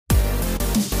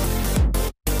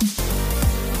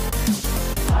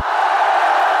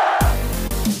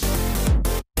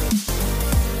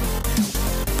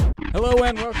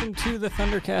everyone. Welcome to the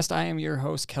Thundercast. I am your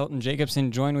host, Kelton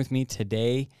Jacobson. Joined with me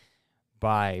today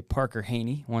by Parker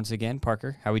Haney. Once again,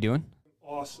 Parker, how we doing?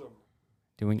 Awesome.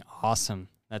 Doing awesome.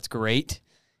 That's great.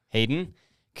 Hayden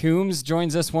Coombs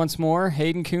joins us once more.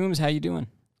 Hayden Coombs, how you doing?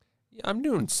 Yeah, I'm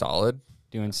doing solid.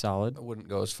 Doing solid. I wouldn't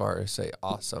go as far as say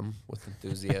awesome with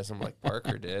enthusiasm like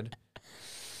Parker did.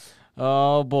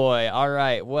 Oh boy. All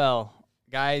right. Well,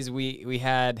 guys,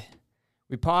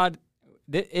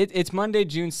 it's Monday,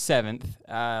 June 7th.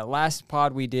 Last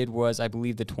pod we did was, I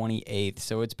believe, the 28th.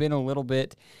 So it's been a little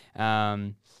bit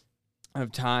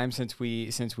of time since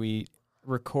we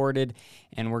recorded,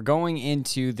 and we're going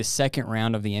into the second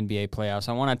round of the NBA playoffs.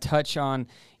 I want to touch on,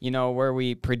 where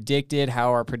we predicted,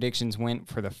 how our predictions went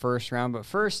for the first round. But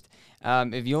first,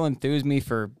 if you'll enthuse me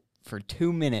for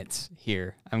 2 minutes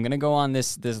here, I'm going to go on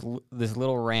this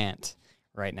little rant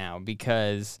right now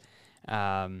because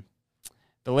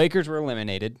the Lakers were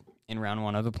eliminated in round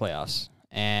one of the playoffs,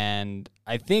 and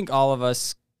I think all of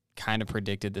us kind of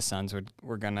predicted the Suns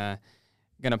were gonna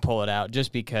pull it out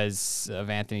just because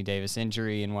of Anthony Davis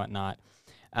injury and whatnot.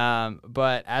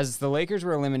 But as the Lakers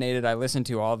were eliminated, I listened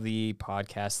to all the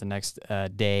podcasts the next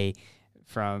day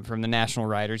from the national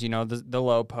writers, the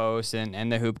Low Post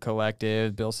and the Hoop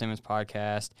Collective, Bill Simmons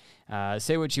podcast.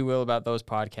 Say what you will about those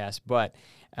podcasts, but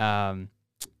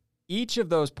each of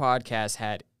those podcasts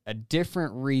had a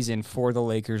different reason for the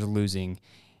Lakers losing,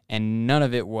 and none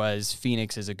of it was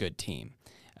Phoenix is a good team.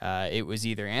 It was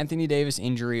either Anthony Davis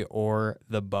injury or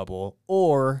the bubble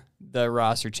or the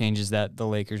roster changes that the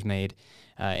Lakers made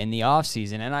in the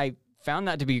offseason. And I found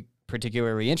that to be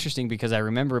particularly interesting because I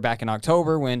remember back in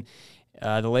October when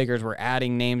the Lakers were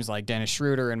adding names like Dennis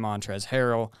Schroeder and Montrezl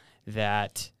Harrell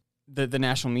that the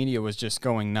national media was just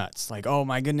going nuts. Like, oh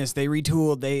my goodness, they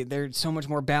retooled. They're so much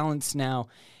more balanced now.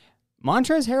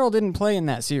 Montrezl Harrell didn't play in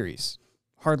that series,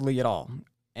 hardly at all.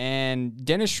 And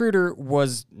Dennis Schroeder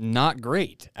was not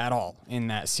great at all in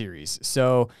that series.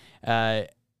 So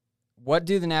what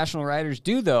do the national writers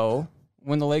do, though,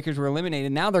 when the Lakers were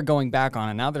eliminated? Now they're going back on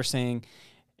it. Now they're saying,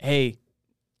 hey,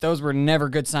 those were never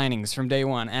good signings from day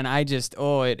one. And I just,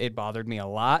 it bothered me a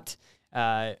lot.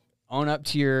 Own up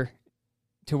to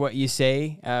what you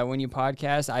say when you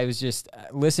podcast. I was just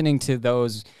listening to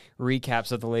those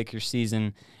recaps of the Lakers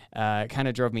season kind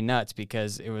of drove me nuts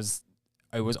because it was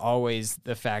always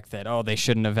the fact that, they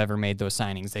shouldn't have ever made those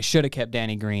signings. They should have kept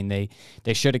Danny Green. They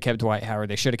should have kept Dwight Howard.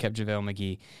 They should have kept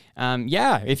JaVale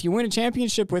McGee. If you win a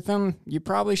championship with them, you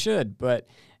probably should. But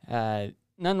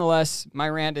nonetheless, my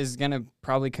rant is going to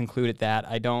probably conclude at that.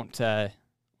 I don't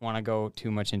want to go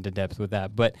too much into depth with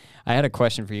that. But I had a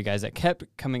question for you guys that kept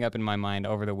coming up in my mind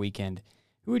over the weekend.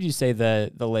 Who would you say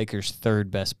the Lakers' third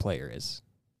best player is?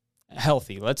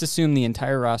 Healthy. Let's assume the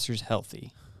entire roster's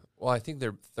healthy. Well, I think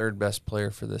their third best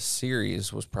player for this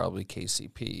series was probably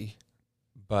KCP,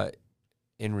 but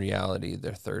in reality,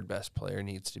 their third best player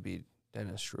needs to be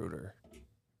Dennis Schroeder,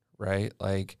 right?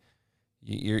 Like,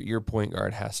 your point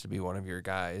guard has to be one of your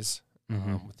guys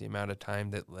with the amount of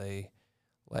time that they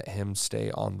let him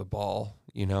stay on the ball,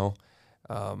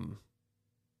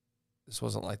 This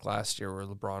wasn't like last year where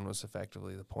LeBron was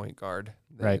effectively the point guard.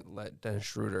 They let Dennis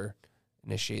Schroeder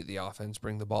initiate the offense,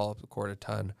 bring the ball up the court a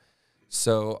ton.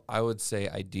 So I would say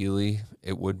ideally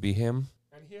it would be him.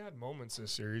 And he had moments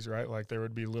this series, right? Like there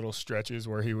would be little stretches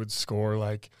where he would score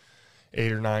like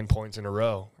 8 or 9 points in a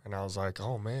row. And I was like,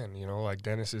 oh man, like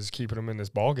Dennis is keeping him in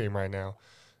this ball game right now.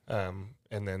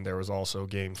 And then there was also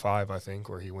game 5, I think,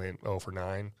 where he went 0 for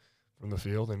 9 from the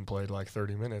field and played like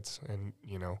 30 minutes. And,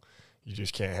 you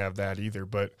just can't have that either.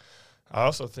 But I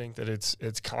also think that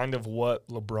it's kind of what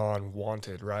LeBron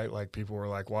wanted, right? Like people were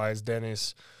like, why is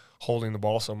Dennis holding the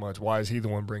ball so much? Why is he the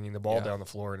one bringing the ball down the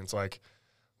floor? And it's like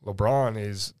LeBron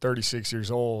is 36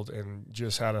 years old and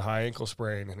just had a high ankle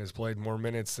sprain and has played more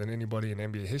minutes than anybody in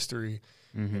NBA history.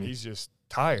 And he's just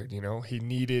tired, He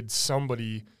needed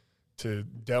somebody to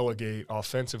delegate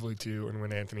offensively to. And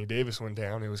when Anthony Davis went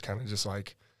down, it was kind of just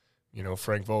like,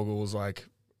 Frank Vogel was like,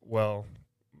 well,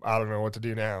 I don't know what to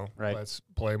do now. Right. Let's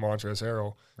play Montrezl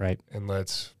Harrell. Right. And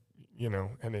let's,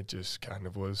 and it just kind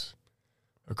of was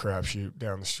a crapshoot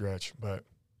down the stretch. But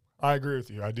I agree with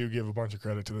you. I do give a bunch of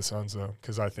credit to the Suns, though,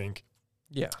 because I think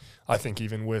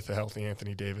even with a healthy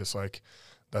Anthony Davis, like,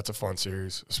 that's a fun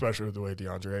series, especially with the way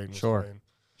DeAndre Ayton was playing.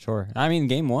 Sure. I mean,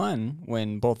 game 1,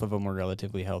 when both of them were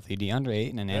relatively healthy, DeAndre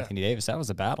Ayton and Anthony Davis, that was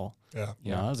a battle. Yeah.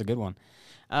 That was a good one.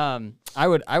 I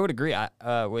would agree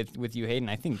with you, Hayden.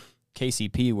 I think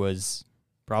KCP was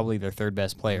probably their third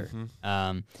best player.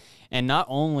 And not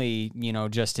only,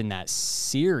 just in that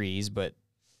series, but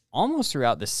almost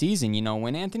throughout the season. You know,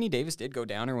 when Anthony Davis did go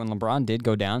down or when LeBron did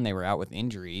go down, they were out with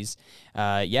injuries.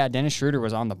 Dennis Schroeder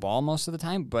was on the ball most of the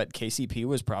time, but KCP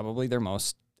was probably their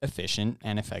most efficient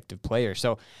and effective player.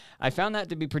 So I found that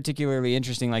to be particularly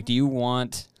interesting. Like, do you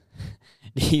want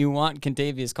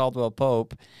Kentavious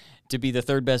Caldwell-Pope to be the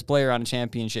third best player on a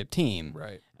championship team?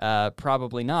 Right.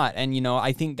 Probably not. And, you know,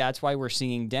 I think that's why we're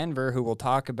seeing Denver, who we'll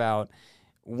talk about,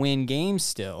 win games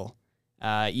still,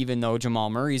 even though Jamal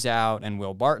Murray's out and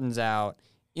Will Barton's out,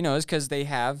 you know, is because they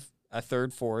have a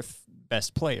third, fourth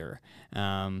best player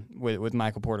with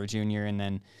Michael Porter Jr. And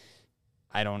then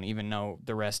I don't even know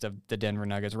the rest of the Denver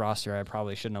Nuggets roster. I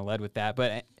probably shouldn't have led with that.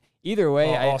 But either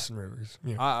way, Austin Rivers.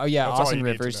 Yeah. Austin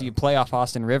Rivers. You playoff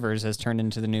Austin Rivers has turned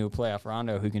into the new playoff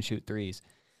Rondo who can shoot threes.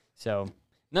 So,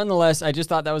 nonetheless, I just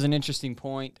thought that was an interesting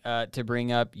point to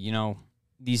bring up. You know,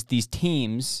 these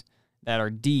teams that are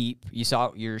deep.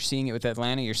 You're seeing it with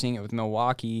Atlanta. You're seeing it with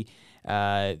Milwaukee.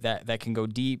 That can go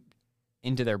deep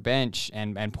into their bench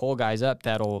and pull guys up.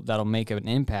 That'll make an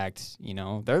impact. You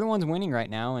know, they're the ones winning right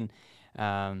now,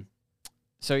 and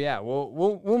so yeah,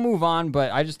 we'll move on.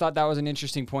 But I just thought that was an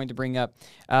interesting point to bring up.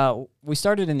 We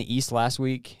started in the East last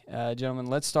week, gentlemen.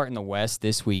 Let's start in the West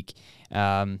this week.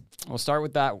 We'll start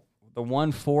with the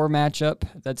 1-4 matchup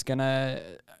that's gonna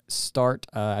start,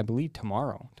 I believe,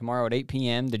 tomorrow at 8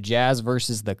 p.m. The Jazz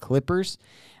versus the Clippers.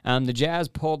 The Jazz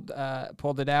pulled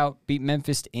it out, beat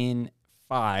Memphis in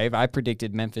 5. I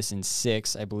predicted Memphis in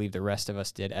 6. I believe the rest of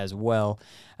us did as well.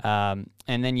 And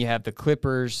then you have the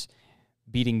Clippers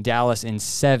beating Dallas in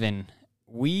 7.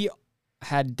 We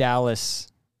had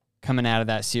Dallas coming out of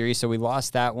that series, so we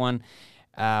lost that one.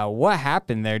 What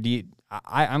happened there?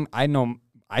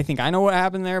 I think I know what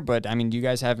happened there, but I mean, do you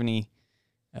guys have any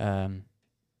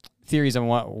theories on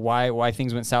why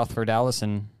things went south for Dallas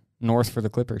and north for the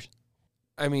Clippers?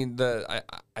 I mean,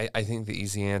 I think the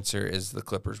easy answer is the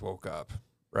Clippers woke up,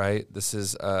 right? This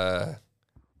is a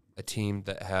team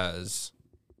that has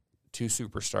 2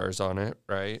 superstars on it,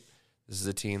 right? This is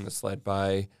a team that's led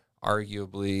by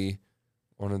arguably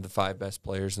one of the 5 best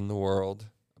players in the world,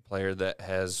 a player that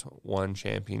has won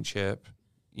championships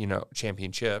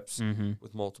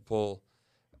with multiple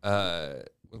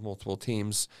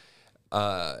teams.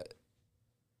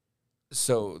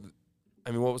 So,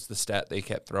 I mean, what was the stat they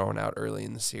kept throwing out early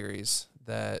in the series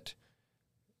that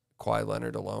Kawhi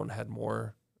Leonard alone had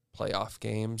more playoff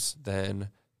games than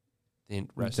the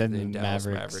rest of the Dallas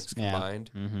Mavericks combined?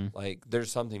 Yeah. Mm-hmm. Like,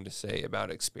 there's something to say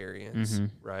about experience,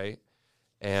 right?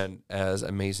 And as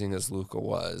amazing as Luka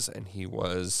was, and he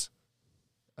was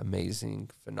amazing,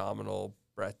 phenomenal,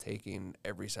 breathtaking,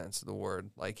 every sense of the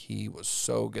word. Like, he was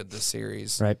so good this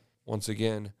series. Right. Once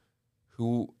again,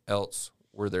 who else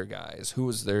were their guys? Who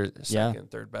was their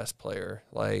second, third best player?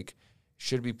 Like,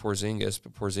 should be Porzingis,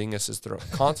 but Porzingis is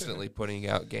constantly putting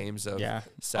out games of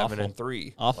 7 and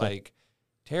 3. Awful. Like,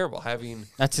 terrible.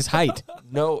 That's his height.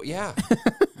 no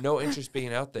interest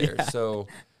being out there. Yeah. So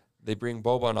they bring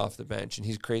Boban off the bench, and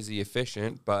he's crazy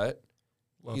efficient, but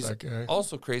he's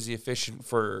also crazy efficient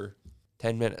for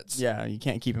 10 minutes. Yeah, you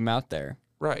can't keep him out there.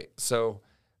 Right. So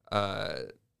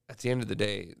at the end of the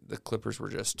day, the Clippers were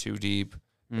just too deep.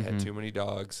 They had too many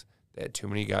dogs. They had too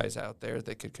many guys out there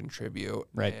that could contribute.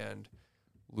 Right. And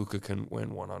Luka couldn't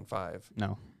win 1-on-5.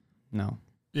 No.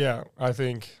 Yeah, I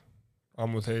think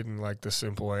I'm with Hayden. Like, the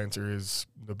simple answer is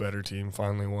the better team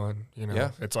finally won. You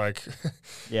know, it's like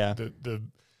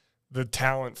the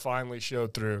talent finally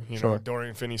showed through. You know,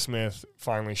 Dorian Finney-Smith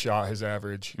finally shot his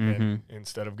average, and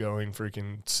instead of going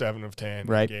freaking 7 of 10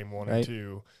 in game 1 and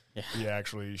 2, he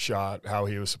actually shot how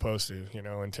he was supposed to. You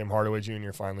know, and Tim Hardaway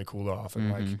Jr. finally cooled off,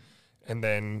 and and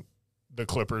then the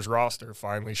Clippers roster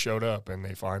finally showed up, and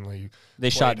they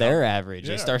shot their average.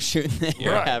 They start shooting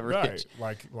their average.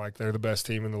 Right. Like they're the best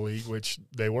team in the league, which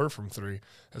they were from 3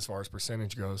 as far as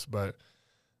percentage goes. But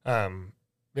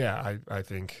I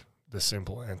think the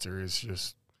simple answer is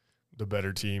just the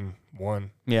better team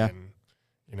won. Yeah. And,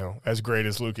 you know, as great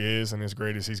as Luka is and as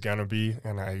great as he's going to be,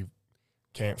 and I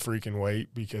can't freaking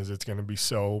wait because it's going to be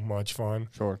so much fun.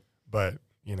 Sure. But,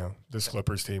 you know, this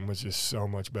Clippers team was just so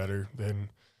much better than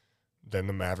the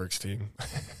Mavericks team.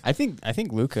 I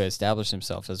think Luka established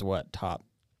himself as top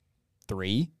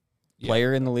 3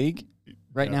 player in the league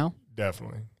right now.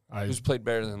 Definitely. Who's played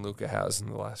better than Luka has in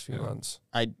the last few months?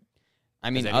 I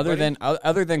mean, other than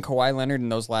Kawhi Leonard in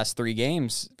those last 3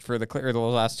 games for the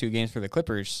those last 2 games for the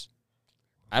Clippers,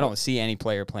 I don't see any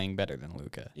player playing better than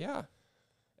Luka. Yeah,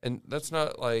 and that's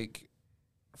not like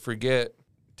forget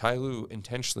Ty Lue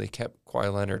intentionally kept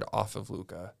Kawhi Leonard off of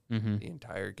Luka the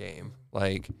entire game.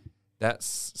 Like, that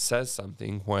says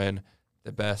something when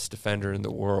the best defender in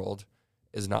the world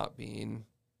is not being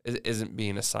isn't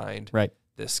being assigned Right.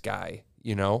 this guy,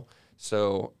 you know?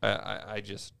 So I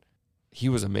just, he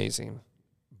was amazing,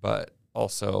 but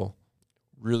also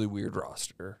really weird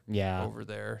roster Yeah. over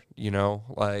there, you know?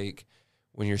 Like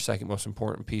when your second most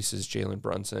important piece is Jalen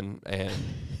Brunson and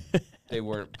they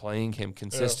weren't playing him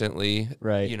consistently,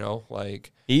 Right. you know,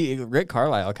 like. Rick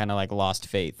Carlisle kind of like lost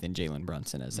faith in Jalen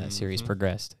Brunson as that series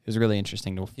progressed. It was really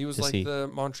interesting to He was to like see. the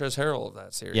Montrezl Harrell of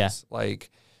that series. Yeah.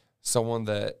 Like someone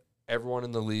that everyone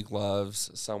in the league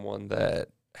loves, someone that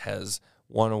has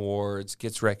won awards,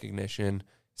 gets recognition,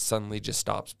 suddenly just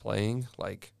stops playing.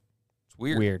 Like, it's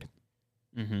weird.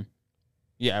 Mm-hmm.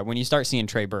 Yeah, when you start seeing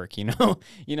Trey Burke, you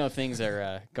know things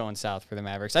are going south for the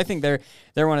Mavericks. I think they're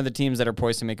one of the teams that are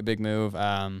poised to make a big move.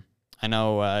 I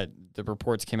know the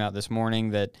reports came out this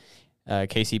morning that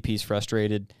KCP's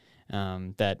frustrated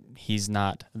that he's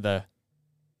not the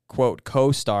quote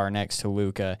co-star next to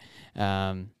Luka,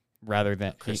 rather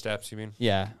than Kristaps, you mean?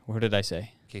 Yeah, what did I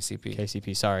say?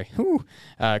 KCP. Sorry.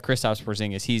 Kristaps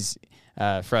Porzingis. He's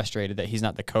frustrated that he's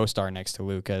not the co-star next to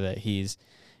Luka. That he's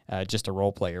just a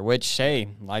role player. Which, hey,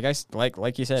 like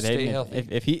you said, Stay hey, healthy.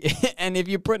 if he and if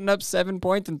you're putting up 7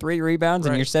 points and 3 rebounds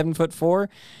and Right. you're 7'4",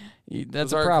 that's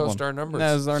Those a aren't problem. co-star numbers.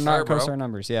 Those are Sorry, not bro. co-star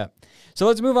numbers. Yeah. So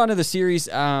let's move on to the series.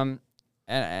 And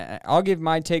I'll give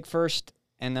my take first,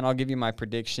 and then I'll give you my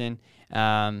prediction.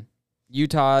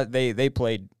 Utah, they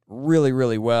played really,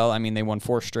 really well. I mean, they won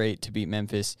 4 straight to beat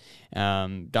Memphis.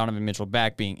 Donovan Mitchell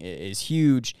back is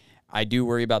huge. I do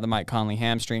worry about the Mike Conley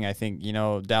hamstring. I think,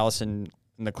 Dallas and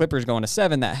the Clippers going to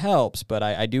 7, that helps, but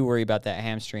I do worry about that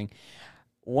hamstring.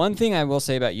 One thing I will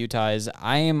say about Utah is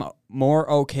I am more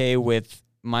okay with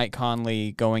Mike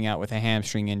Conley going out with a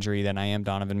hamstring injury than I am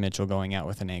Donovan Mitchell going out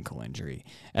with an ankle injury.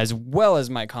 As well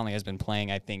as Mike Conley has been playing,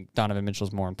 I think Donovan Mitchell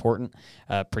is more important,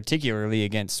 particularly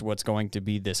against what's going to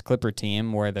be this Clipper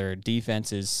team where their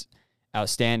defense is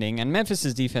outstanding. And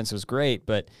Memphis's defense was great,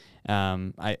 but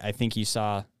I think you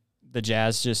saw the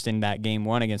Jazz just in that game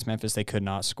 1 against Memphis, they could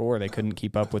not score. They couldn't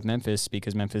keep up with Memphis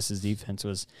because Memphis's defense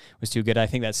was too good. I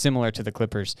think that's similar to the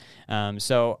Clippers.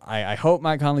 So I hope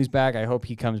Mike Conley's back. I hope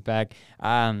he comes back.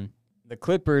 The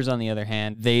Clippers, on the other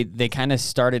hand, they kind of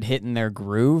started hitting their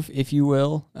groove, if you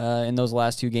will, in those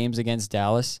last 2 games against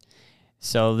Dallas.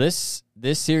 So this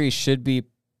series should be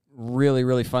really,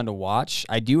 really fun to watch.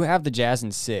 I do have the Jazz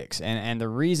in 6, and the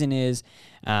reason is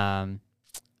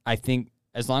I think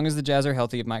as long as the Jazz are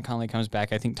healthy, if Mike Conley comes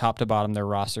back, I think top to bottom their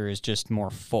roster is just more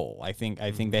full. I think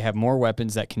they have more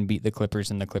weapons that can beat the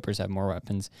Clippers, and the Clippers have more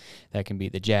weapons that can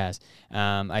beat the Jazz.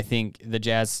 I think the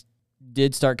Jazz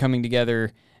did start coming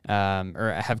together,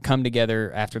 or have come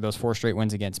together after those 4 straight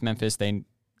wins against Memphis. They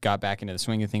got back into the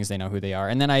swing of things. They know who they are.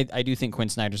 And then I do think Quinn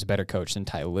Snyder's a better coach than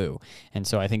Ty Lue. And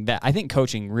so I think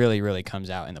coaching really, really comes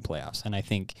out in the playoffs. And I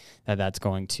think that's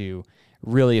going to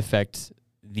really affect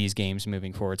these games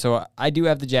moving forward. So I do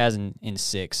have the Jazz in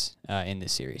 6 in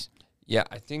this series. Yeah,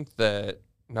 I think that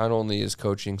not only is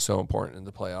coaching so important in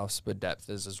the playoffs, but depth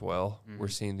is as well. Mm-hmm. We're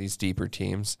seeing these deeper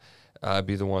teams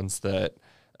be the ones that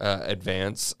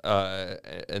advance,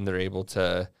 and they're able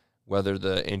to weather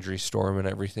the injury storm and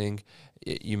everything.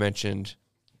 You mentioned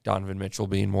Donovan Mitchell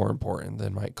being more important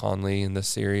than Mike Conley in this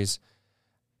series.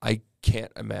 I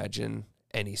can't imagine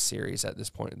any series at this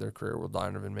point in their career where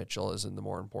Donovan Mitchell isn't the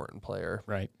more important player.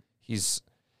 Right. He's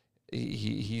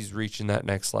reaching that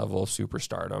next level of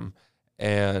superstardom.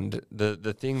 And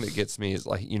the thing that gets me is,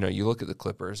 like, you look at the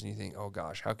Clippers and you think, oh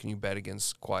gosh, how can you bet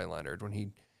against Kawhi Leonard when he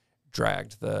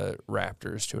dragged the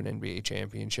Raptors to an NBA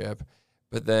championship?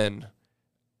 But then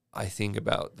I think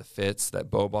about the fits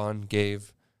that Boban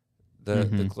gave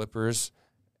the Clippers,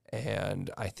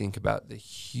 and I think about the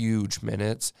huge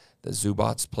minutes that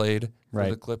Zubats played for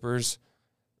the Clippers.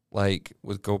 Like,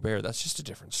 with Gobert, that's just a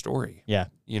different story. Yeah.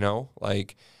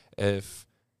 Like, if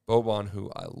Boban,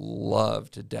 who I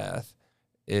love to death,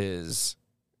 is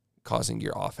causing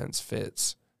your offense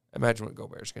fits, imagine what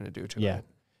Gobert's going to do to it.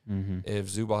 Mm-hmm. If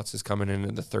Zubats is coming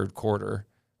in the third quarter,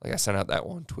 like I sent out that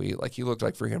one tweet, like he looked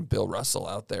like freaking Bill Russell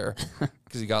out there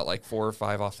because he got like 4 or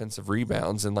 5 offensive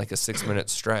rebounds in like a 6-minute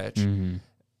stretch. Mm-hmm.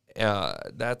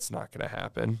 That's not going to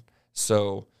happen.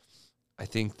 So I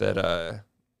think that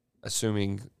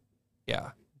assuming,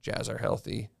 Jazz are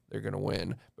healthy, they're going to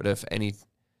win. But if any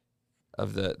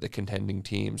of the contending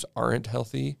teams aren't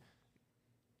healthy,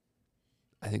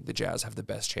 I think the Jazz have the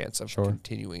best chance of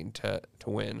continuing to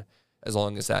win, as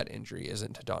long as that injury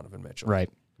isn't to Donovan Mitchell.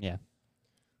 Right. Yeah.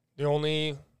 The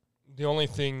only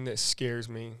thing that scares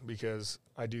me, because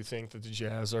I do think that the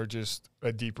Jazz are just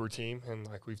a deeper team, and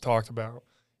like we've talked about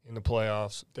in the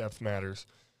playoffs, depth matters.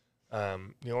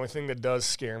 The only thing that does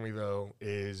scare me, though,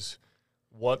 is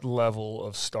what level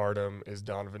of stardom is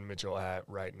Donovan Mitchell at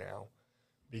right now?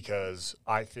 Because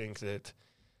I think that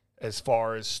as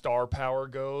far as star power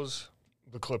goes,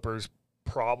 the Clippers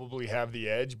probably have the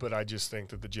edge, but I just think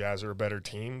that the Jazz are a better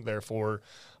team. Therefore,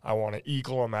 I want to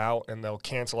equal them out, and they'll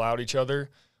cancel out each other,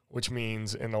 which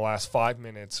means in the last 5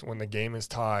 minutes when the game is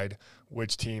tied,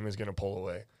 which team is going to pull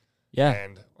away. Yeah.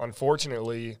 And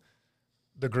unfortunately,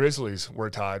 the Grizzlies were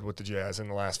tied with the Jazz in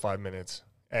the last 5 minutes,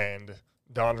 and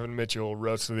Donovan Mitchell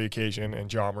rose to the occasion,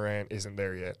 and Ja Morant isn't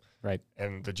there yet. Right.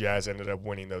 And the Jazz ended up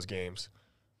winning those games.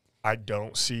 I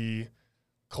don't see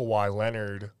Kawhi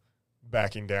Leonard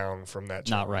backing down from that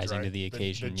challenge, Not rising right? to the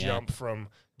occasion, The yeah. jump from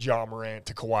Ja Morant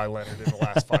to Kawhi Leonard in the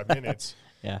last 5 minutes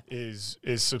is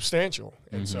substantial.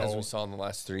 And so, As we saw in the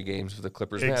last 3 games of the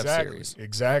Clippers-Mavs series.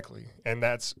 Exactly. And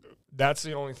that's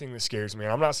the only thing that scares me.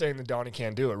 I'm not saying that Donnie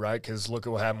can't do it, right? Because look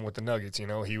at what happened with the Nuggets. You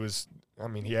know, he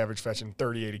averaged fetching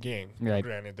 38 a game. Right.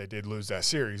 Granted, they did lose that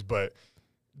series, but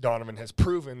Donovan has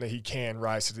proven that he can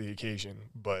rise to the occasion.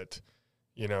 But,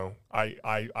 you know,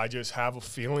 I just have a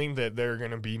feeling that there are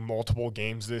going to be multiple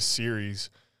games this series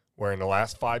where in the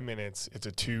last 5 minutes it's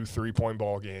a 2-3 point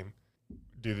ball game.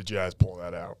 Do the Jazz pull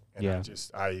that out? And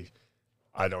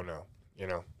I don't know, you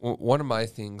know. One of my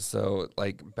things, though,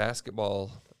 like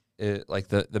basketball, like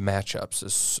the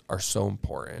matchups are so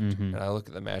important. Mm-hmm. And I look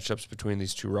at the matchups between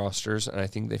these two rosters, and I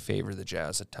think they favor the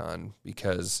Jazz a ton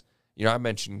because, you know, I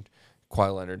mentioned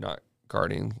Kawhi Leonard not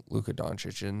guarding Luka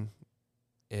Doncic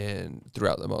in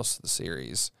throughout the most of the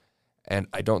series. And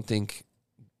I don't think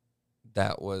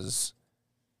that was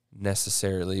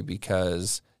necessarily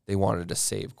because they wanted to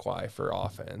save Kawhi for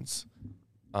offense.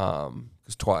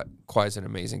 Because Kawhi's an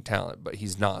amazing talent, but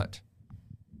he's not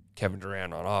Kevin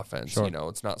Durant on offense. Sure. You know,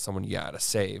 it's not someone you got to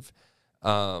save.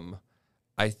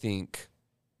 I think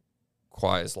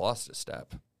Kawhi has lost a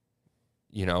step.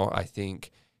 You know, I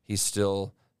think he's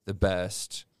still the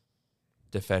best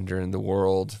defender in the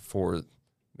world for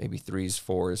maybe 3s,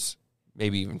 4s,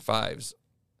 maybe even 5s.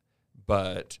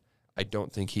 But I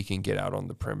don't think he can get out on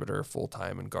the perimeter full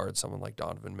time and guard someone like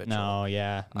Donovan Mitchell. No,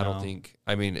 yeah. I don't think.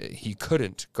 I mean, he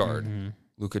couldn't guard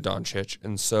Luka Doncic,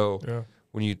 and so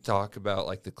when you talk about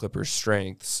like the Clippers'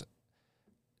 strengths,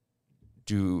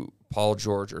 do Paul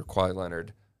George or Kawhi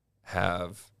Leonard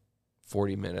have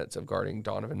 40 minutes of guarding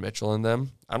Donovan Mitchell in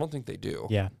them? I don't think they do.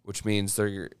 Yeah. Which means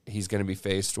he's going to be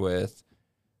faced with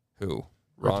who?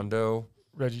 Rondo,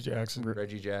 Reggie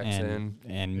Jackson.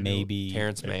 and maybe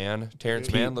Terrence Mann. Terrence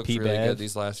Pete- Mann looked Pete really Bev. good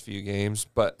these last few games,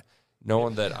 but no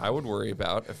one that I would worry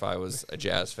about if I was a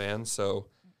Jazz fan. So,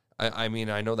 I mean,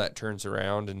 I know that turns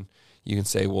around, and you can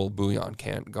say, well, Bouillon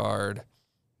can't guard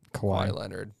Kawhi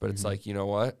Leonard, but it's like, you know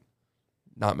what?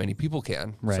 Not many people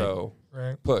can. Right. So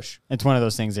Right. push. It's one of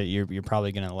those things that you're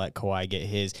probably going to let Kawhi get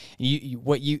his.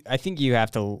 I think you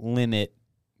have to limit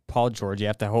Paul George. You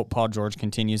have to hope Paul George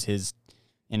continues his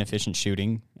inefficient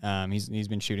shooting. He's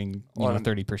been shooting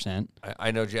 30%.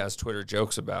 I know Jazz Twitter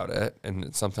jokes about it, and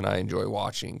it's something I enjoy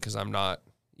watching because I'm not,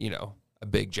 you know, a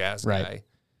big Jazz guy.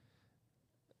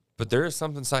 But there is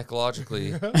something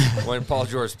psychologically when Paul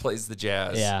George plays the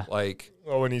Jazz. Yeah. Like,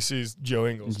 when he sees Joe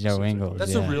Ingles. Joe Ingles.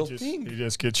 that's yeah. a real He thing.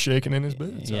 just gets shaken in his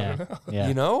boots. I Yeah. don't know. Yeah.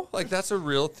 You know? Like, that's a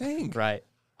real thing. Right.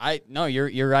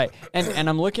 You're right. And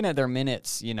I'm looking at their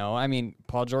minutes, you know. I mean,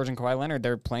 Paul George and Kawhi Leonard,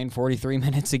 they're playing 43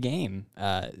 minutes a game.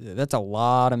 That's a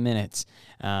lot of minutes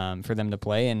for them to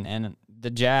play. And the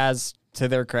Jazz, to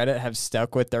their credit, have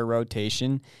stuck with their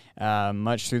rotation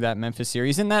much through that Memphis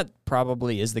series. And that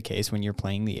probably is the case when you're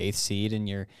playing the 8th seed and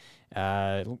you're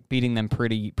beating them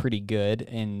pretty good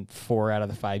in 4 out of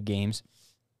the 5 games.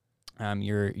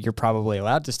 You're probably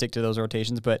allowed to stick to those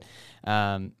rotations, but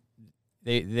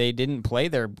They didn't play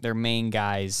their main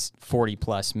guys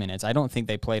 40-plus minutes. I don't think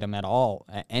they played them at all,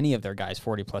 any of their guys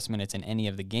 40-plus minutes in any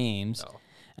of the games.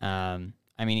 No.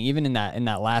 I mean, even in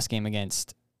that last game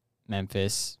against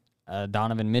Memphis,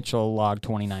 Donovan Mitchell logged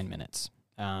 29 minutes.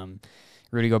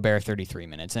 Rudy Gobert 33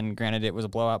 minutes. And granted, it was a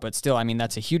blowout, but still, I mean,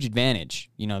 that's a huge advantage,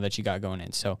 you know, that you got going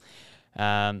in. So,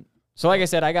 like I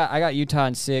said, I got Utah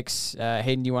in 6.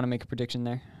 Hayden, do you want to make a prediction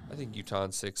there? I think Utah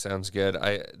in 6 sounds good.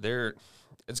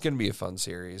 It's going to be a fun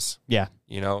series. Yeah.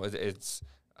 You know,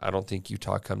 I don't think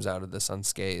Utah comes out of this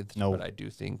unscathed, No. but I do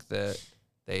think that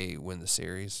they win the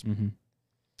series. Mm-hmm.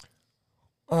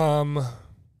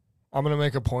 I'm going to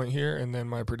make a point here, and then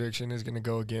my prediction is going to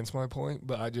go against my point.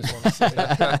 But I just want to say,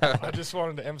 I just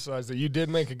wanted to emphasize that you did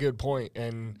make a good point,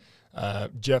 and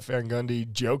Jeff Van Gundy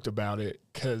joked about it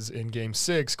because in Game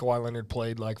 6, Kawhi Leonard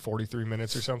played like 43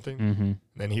 minutes or something. Mm-hmm. And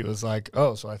then he was like,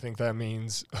 "Oh, so I think that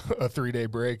means a 3-day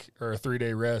break or a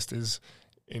 3-day rest is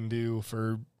in due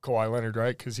for Kawhi Leonard,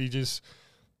 right?" Because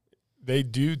they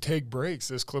do take breaks.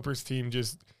 This Clippers team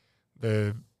just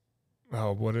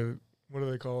what do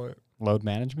they call it? Load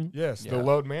management? Yes, Yeah. the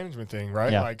load management thing,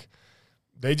 right? Yeah. Like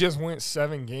they just went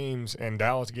 7 games and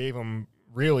Dallas gave them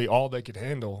really all they could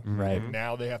handle. Right. And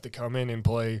now they have to come in and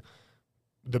play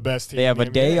the best team. They have in a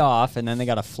the day NBA. off, and then they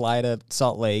got to fly to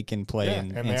Salt Lake and play Yeah,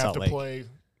 in and they have Salt to Lake. play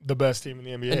the best team in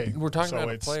the NBA. And we're talking So about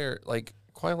a it's- player like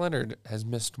Kawhi Leonard has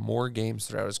missed more games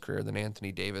throughout his career than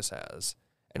Anthony Davis has,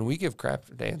 and we give crap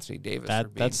to Anthony Davis for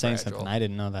being That's saying fragile. something. I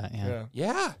didn't know that. Yeah. Yeah.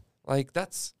 Yeah, like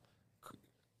that's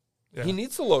Yeah. he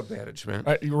needs the load management,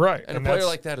 You're right. and a player that's-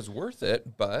 like that is worth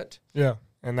it. But Yeah,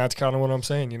 and that's kind of what I'm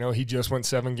saying. You know, he just went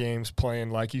 7 games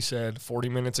playing, like you said, 40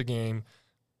 minutes a game.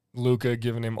 Luka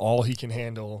giving him all he can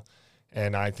handle,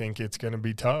 and I think it's going to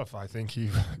be tough. I think he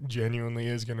genuinely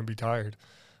is going to be tired.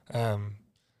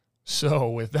 So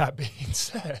with that being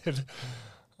said,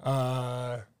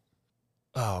 oh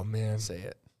man,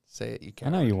 say it, you I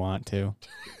can. know you want to.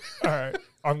 all right,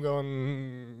 I'm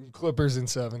going Clippers in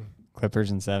 7.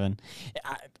 Clippers in 7.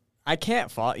 I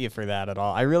can't fault you for that at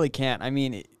all. I really can't. I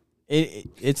mean,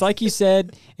 it's like you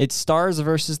said, it's stars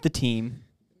versus the team.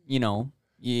 You know,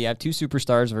 you have 2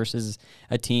 superstars versus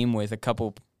a team with a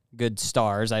couple good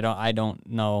stars. I don't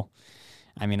know.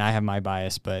 I mean, I have my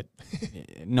bias, but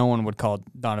no one would call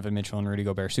Donovan Mitchell and Rudy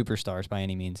Gobert superstars by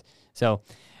any means. So,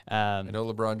 I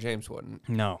know LeBron James wouldn't,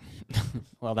 no.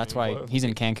 Well, that's He why would. he's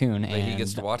in Cancun. but and he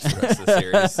gets to watch the rest of the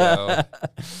series. So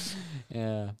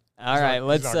yeah. All right,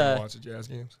 let's. He's not gonna watch the Jazz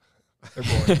games. They're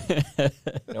boring.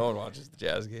 no one watches the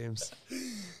Jazz games.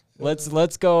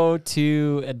 Let's go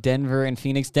to Denver and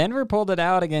Phoenix. Denver pulled it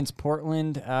out against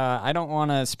Portland. I don't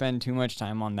want to spend too much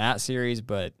time on that series,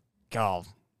 but God,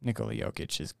 Nikola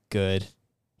Jokic is good.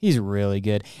 He's really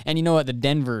good. And you know what? The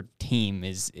Denver team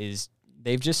is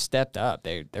they've just stepped up.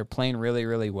 They're playing really,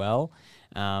 really well.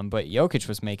 But Jokic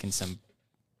was making some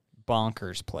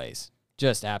bonkers plays.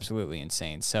 Just absolutely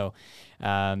insane. So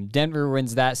Denver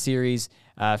wins that series.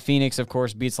 Phoenix, of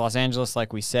course, beats Los Angeles,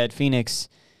 like we said. Phoenix,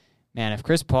 man, if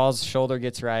Chris Paul's shoulder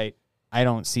gets right, I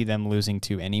don't see them losing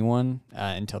to anyone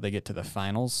until they get to the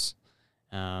finals.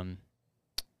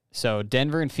 So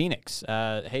Denver and Phoenix.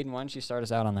 Hayden, why don't you start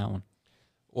us out on that one?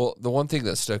 Well, the one thing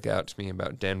that stuck out to me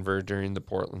about Denver during the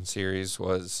Portland series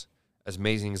was, as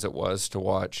amazing as it was to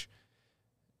watch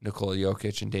Nikola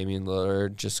Jokic and Damian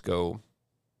Lillard just go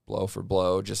blow for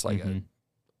blow, just like an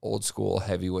old school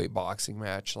heavyweight boxing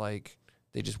match. Like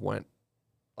they just went,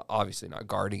 obviously not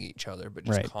guarding each other, but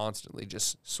just Right. constantly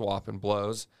just swapping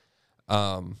blows.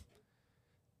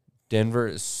 Denver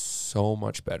is so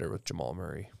much better with Jamal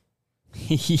Murray.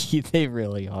 They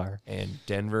really are. And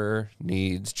Denver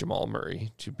needs Jamal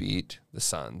Murray to beat the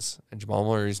Suns. And Jamal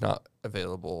Murray's not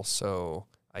available, so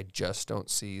I just don't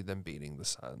see them beating the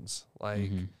Suns.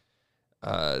 Like,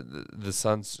 the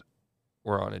Suns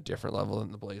were on a different level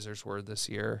than the Blazers were this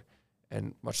year.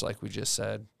 And much like we just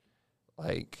said,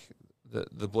 like,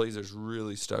 the Blazers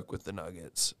really stuck with the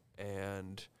Nuggets.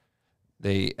 And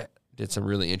they did some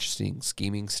really interesting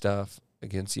scheming stuff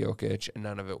against Jokic, and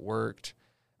none of it worked.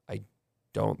 I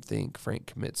don't think Frank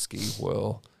Kaminsky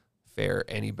will fare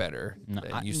any better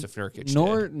than Yusuf Nurkic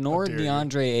Nor did. dare you.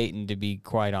 DeAndre Ayton, to be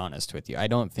quite honest with you. I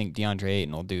don't think DeAndre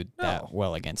Ayton will do that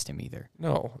well against him either.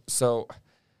 No. So,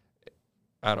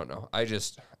 I don't know. I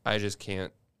just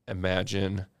can't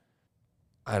imagine.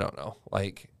 I don't know.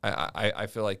 Like, I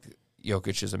feel like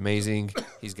Jokic is amazing.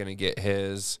 He's going to get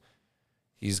his.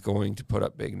 He's going to put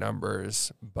up big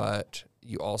numbers, but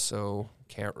you also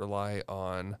can't rely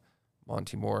on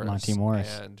Monty Morris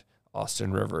and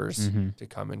Austin Rivers to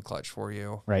come in clutch for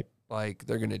you. Right. Like,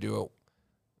 they're going to do it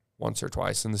once or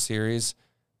twice in the series,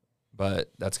 but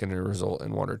that's going to result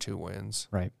in 1 or 2 wins.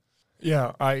 Right.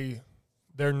 Yeah,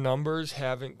 their numbers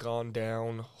haven't gone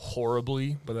down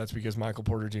horribly, but that's because Michael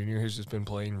Porter Jr. has just been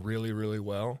playing really, really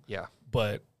well. Yeah.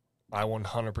 But I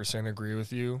 100% agree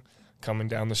with you. Coming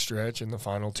down the stretch in the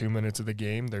final 2 minutes of the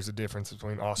game, there's a difference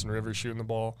between Austin Rivers shooting the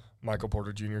ball, Michael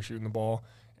Porter Jr. shooting the ball,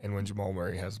 and when Jamal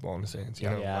Murray has the ball in his hands.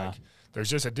 You know, like there's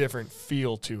just a different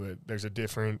feel to it. There's a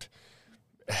different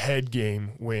head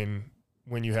game when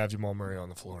you have Jamal Murray on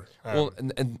the floor. Well,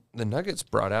 and the Nuggets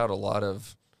brought out a lot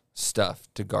of stuff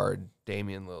to guard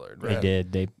Damian Lillard. Right? They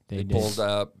did. They did. Pulled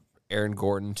up Aaron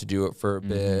Gordon to do it for a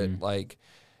bit. Like,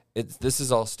 this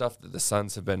is all stuff that the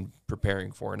Suns have been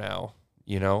preparing for now.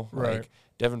 You know, Right. like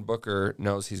Devin Booker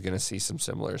knows he's going to see some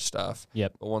similar stuff.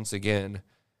 Yep. But once again,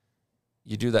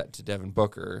 you do that to Devin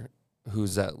Booker,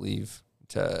 who's that leave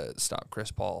to stop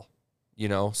Chris Paul? You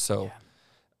know, so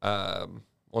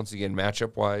once again,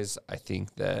 matchup wise, I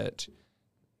think that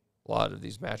a lot of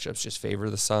these matchups just favor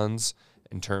the Suns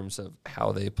in terms of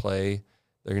how they play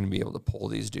they're going to be able to pull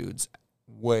these dudes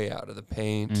way out of the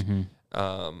paint.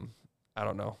 Mm-hmm. I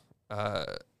don't know.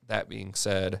 That being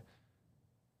said,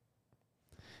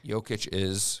 Jokic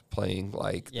is playing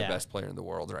like the best player in the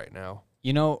world right now.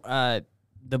 You know,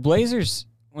 the Blazers,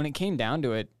 when it came down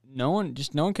to it, no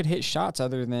one could hit shots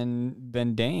other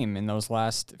than Dame in those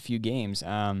last few games.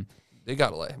 They got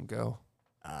to let him go.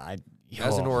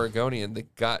 As an Oh, Oregonian, they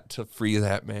got to free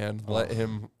that man. Let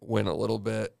him win a little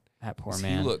bit. that poor 'Cause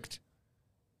man.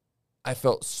 I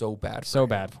felt so bad. So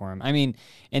bad for him. I mean,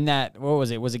 in that, what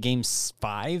was it? Was it game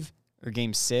 5 or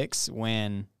game 6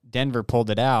 when Denver pulled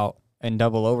it out in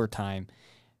double overtime?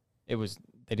 They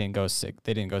didn't go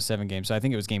 7 games. So I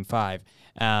think it was game 5.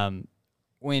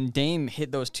 When Dame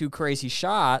hit those 2 crazy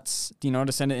shots,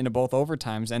 to send it into both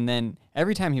overtimes, and then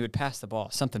every time he would pass the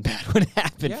ball, something bad would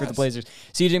happen for the Blazers.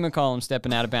 CJ McCollum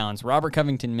stepping out of bounds. Robert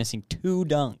Covington missing 2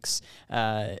 dunks.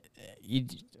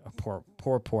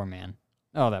 Poor man.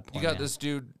 Oh, that poor You got man. this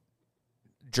dude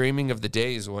dreaming of the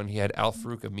days when he had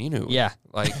Al-Farouq Aminu. Yeah.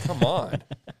 Like, come on.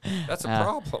 That's a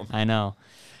problem. I know.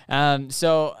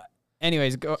 So,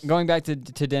 anyways, going back to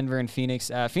Denver and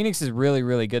Phoenix. Phoenix is really,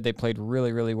 really good. They played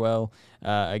really, really well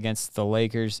against the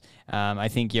Lakers. I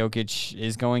think Jokic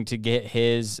is going to get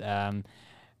his. I'd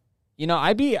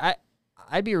be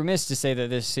remiss to say that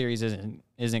this series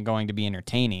isn't going to be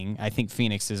entertaining. I think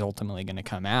Phoenix is ultimately going to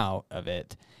come out of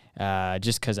it,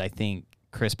 just because I think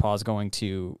Chris Paul is going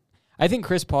to. I think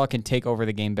Chris Paul can take over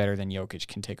the game better than Jokic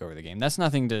can take over the game. That's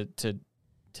nothing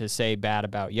to say bad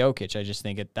about Jokic. I just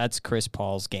think that's Chris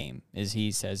Paul's game. Is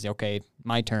he says, okay,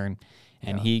 my turn,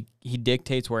 and he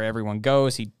dictates where everyone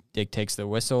goes. He dictates the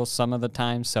whistle some of the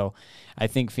time. So I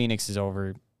think Phoenix is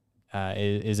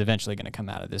eventually going to come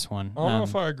out of this one. I don't know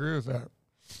if I agree with that.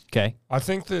 Okay. I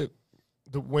think that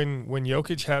when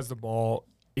Jokic has the ball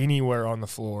anywhere on the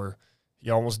floor, he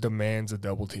almost demands a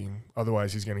double team.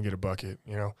 Otherwise, he's going to get a bucket.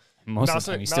 Most of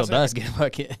the time, he still does get a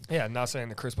bucket. Yeah, not saying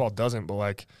that Chris Paul doesn't, but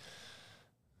like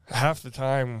half the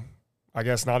time, I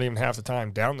guess not even half the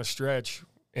time, down the stretch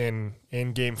in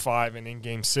Game 5 and in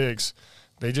Game 6,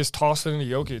 they just tossed it into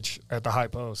Jokic at the high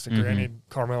post. And granted,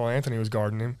 Carmelo Anthony was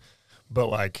guarding him, but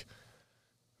like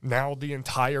now the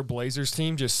entire Blazers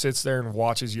team just sits there and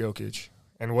watches Jokic.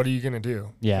 And what are you going to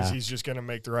do? Yeah. Because he's just going to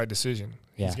make the right decision.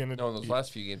 Yeah. He's gonna, No, in those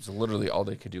last few games, literally all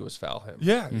they could do was foul him.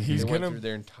 yeah, Mm-hmm. he's They went going through to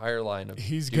their entire line of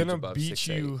he's dudes gonna above beat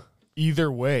 6'8". you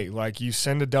either way. Like you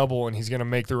send a double and he's gonna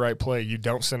make the right play. You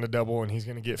don't send a double and he's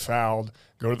gonna get fouled,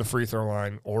 go to the free throw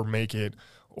line, or make it,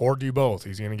 or do both.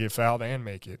 He's gonna get fouled and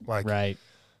make it. Like Right.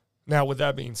 now, with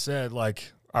that being said,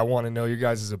 like I want to know your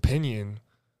guys' opinion.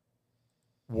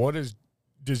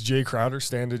 Does Jay Crowder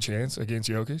stand a chance against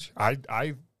Jokic?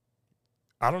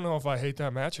 I don't know if I hate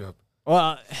that matchup.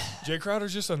 Well, Jay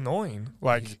Crowder's just annoying.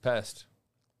 Like He's a pest.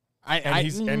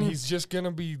 he's just gonna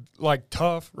be like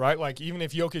tough, right? Like even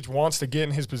if Jokic wants to get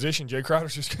in his position, Jay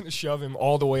Crowder's just gonna shove him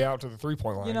all the way out to the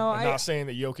 3-point line. I'm not saying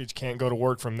that Jokic can't go to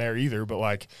work from there either, but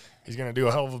like he's gonna do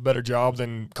a hell of a better job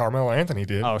than Carmelo Anthony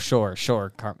did. oh, sure.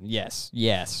 Yes.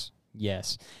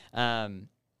 But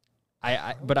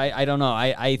I don't know.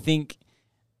 I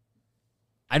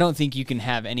don't think you can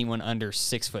have anyone under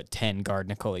 6'10" guard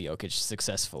Nikola Jokic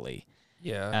successfully.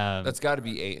 Yeah, that's got to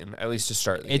be Ayton, at least to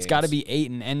start the It's got to be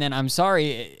Ayton. And then I'm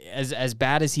sorry, as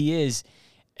bad as he is,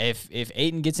 if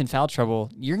Ayton gets in foul trouble,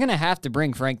 you're going to have to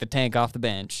bring Frank the Tank off the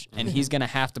bench, and he's going to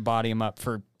have to body him up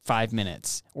for 5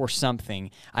 minutes or something.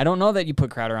 I don't know that you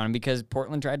put Crowder on him because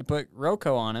Portland tried to put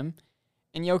Rocco on him,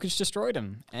 and Jokic destroyed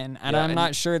him. And I'm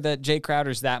not sure that Jay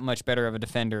Crowder's that much better of a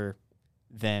defender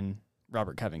than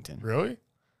Robert Covington. Really?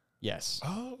 Yes.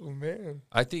 Oh man.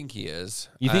 I think he is.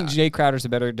 You think Jay Crowder's a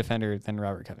better defender than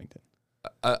Robert Covington?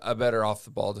 A better off the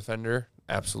ball defender?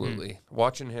 Absolutely.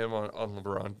 Watching him on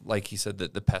LeBron, like he said, the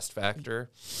pest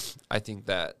factor, I think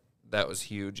that was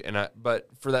huge. But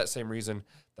for that same reason,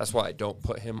 that's why I don't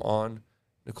put him on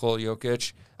Nikola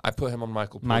Jokic. I put him on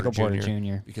Michael Porter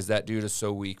Jr. because that dude is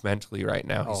so weak mentally right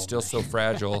now. He's still so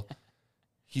fragile.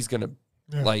 He's gonna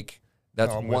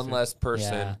that's one less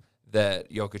person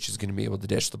that Jokic is going to be able to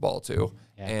dish the ball to.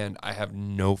 Yeah. And I have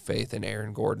no faith in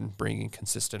Aaron Gordon bringing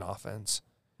consistent offense.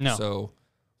 No. So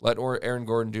let Aaron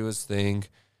Gordon do his thing.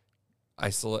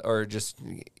 Isolate or just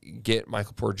get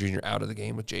Michael Porter Jr. out of the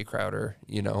game with Jay Crowder.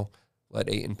 Let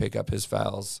Ayton pick up his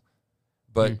fouls.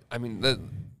 But I mean,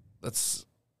 let's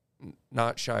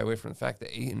not shy away from the fact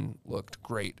that Ayton looked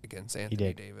great against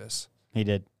Anthony Davis. He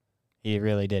did. He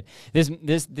really did.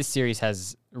 This series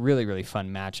has really, really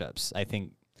fun matchups. I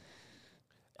think.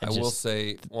 I will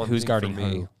say one who's thing guarding for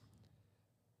me, who.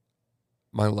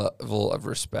 my level of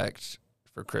respect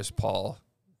for Chris Paul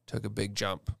took a big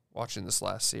jump watching this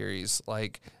last series,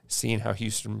 like seeing how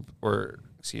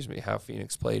how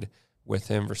Phoenix played with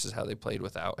him versus how they played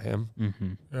without him.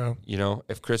 Mm-hmm. Yeah. You know,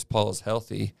 if Chris Paul is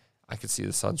healthy, I could see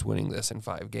the Suns winning this in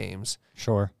 5 games.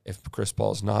 Sure. If Chris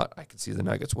Paul is not, I could see the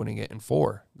Nuggets winning it in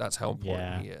 4. That's how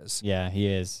important he is. Yeah, he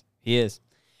is. He is.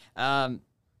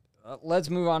 Let's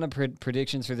move on to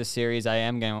predictions for the series. I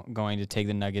am going to take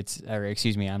the Nuggets, or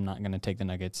excuse me, I'm not going to take the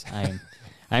Nuggets.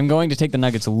 I'm going to take the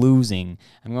Nuggets losing.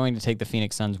 I'm going to take the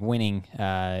Phoenix Suns winning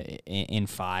in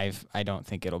 5. I don't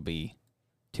think it'll be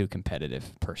too competitive,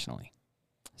 personally.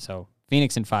 So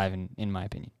Phoenix in 5, in my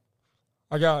opinion.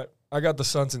 I got the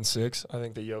Suns in 6. I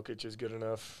think that Jokic is good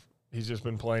enough. He's just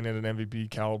been playing at an MVP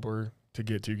caliber to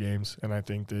get 2 games, and I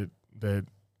think that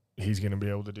he's going to be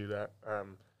able to do that.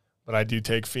 But I do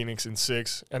take Phoenix in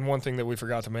 6. And one thing that we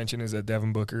forgot to mention is that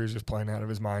Devin Booker is just playing out of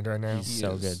his mind right now. He's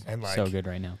so good. And so good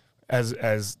right now.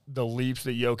 As the leaps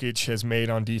that Jokic has made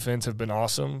on defense have been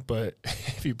awesome, but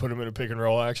if you put him in a pick and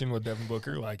roll action with Devin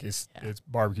Booker, like it's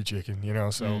barbecue chicken, you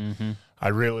know. So I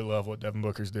really love what Devin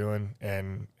Booker's doing,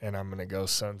 and I'm gonna go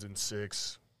Suns in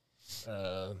 6.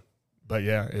 But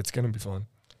yeah, it's gonna be fun.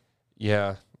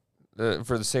 Yeah,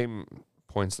 for the same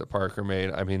points that Parker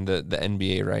made. I mean, the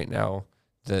NBA right now,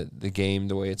 the game,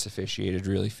 the way it's officiated,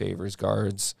 really favors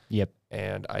guards. Yep.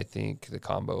 And I think the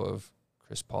combo of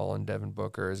Chris Paul and Devin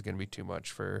Booker is going to be too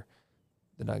much for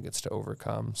the Nuggets to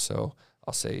overcome. So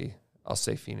I'll say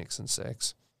Phoenix in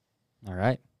 6. All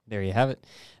right, there you have it.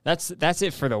 That's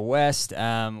it for the West.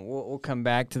 We'll come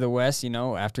back to the West,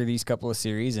 after these couple of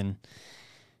series, and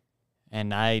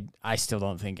I still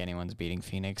don't think anyone's beating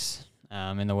Phoenix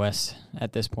in the West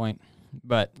at this point,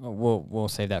 but we'll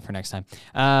save that for next time.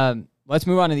 Let's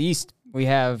move on to the East. We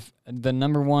have the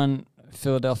number 1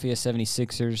 Philadelphia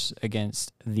 76ers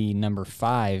against the number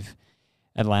 5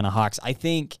 Atlanta Hawks. I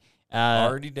think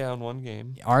already down 1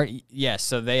 game. Yes,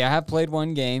 so they have played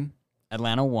 1 game.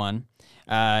 Atlanta won.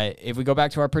 If we go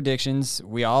back to our predictions,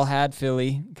 we all had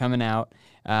Philly coming out.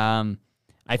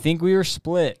 I think we were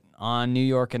split on New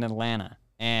York and Atlanta,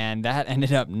 and that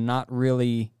ended up not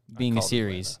really being a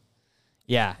series.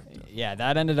 Yeah,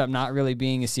 that ended up not really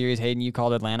being a series. Hayden, you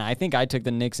called Atlanta. I think I took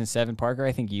the Knicks in 7. Parker,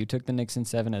 I think you took the Knicks in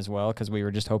 7 as well, because we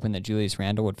were just hoping that Julius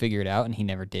Randle would figure it out, and he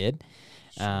never did.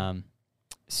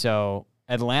 So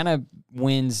Atlanta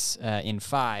wins in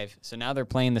 5. So now they're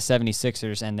playing the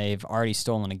 76ers, and they've already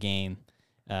stolen a game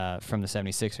from the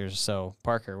 76ers. So,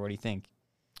 Parker, what do you think?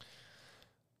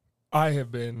 I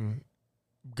have been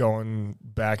going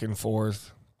back and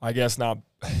forth. I guess not.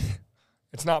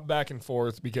 It's not back and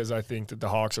forth because I think that the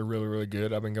Hawks are really, really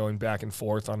good. I've been going back and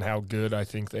forth on how good I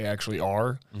think they actually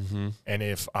are. Mm-hmm. And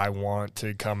if I want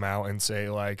to come out and say,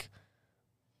 like,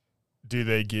 do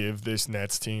they give this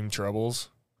Nets team troubles?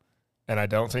 And I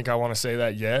don't think I want to say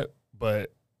that yet,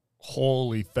 but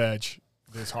holy fetch,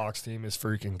 this Hawks team is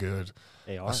freaking good.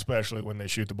 They are. Especially when they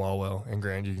shoot the ball well. And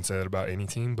granted, you can say that about any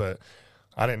team, but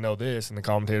I didn't know this, and the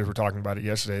commentators were talking about it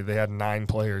yesterday. They had 9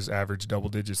 players average double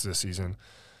digits this season.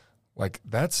 Like,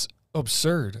 that's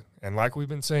absurd. And like we've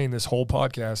been saying this whole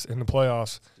podcast in the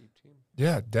playoffs,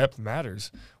 yeah, depth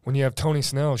matters. When you have Tony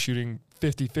Snell shooting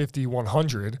 50-50,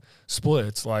 100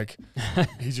 splits, like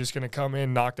he's just going to come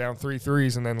in, knock down 3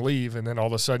 threes, and then leave, and then all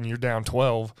of a sudden you're down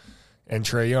 12, and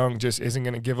Trae Young just isn't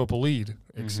going to give up a lead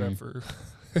except for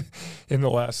in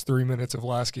the last 3 minutes of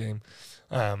last game.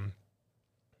 I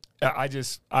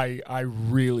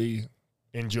really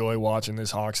enjoy watching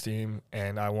this Hawks team,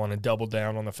 and I want to double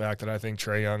down on the fact that I think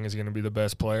Trae Young is going to be the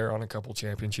best player on a couple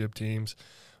championship teams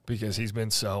because he's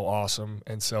been so awesome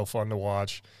and so fun to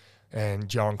watch. And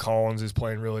John Collins is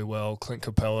playing really well. Clint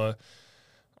Capella.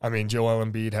 I mean, Joel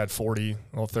Embiid had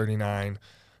 39.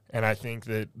 And I think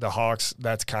that the Hawks,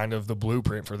 that's kind of the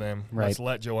blueprint for them. Right. Let's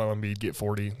let Joel Embiid get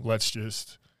 40. Let's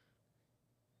just,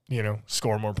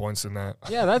 score more points than that.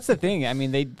 Yeah, that's the thing. I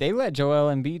mean, they let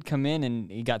Joel Embiid come in, and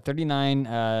he got 39,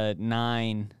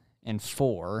 9, and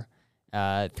 4,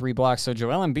 3 blocks. So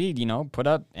Joel Embiid, put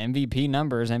up MVP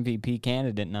numbers, MVP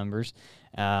candidate numbers,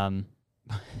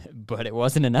 but it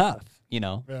wasn't enough.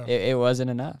 Yeah. It wasn't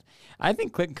enough. I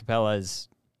think Clint Capella's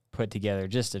put together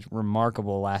just a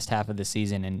remarkable last half of the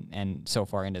season and so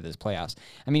far into this playoffs.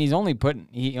 I mean, he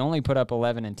only put up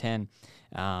 11 and 10,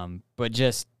 but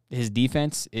just his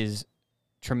defense is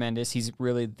tremendous. He's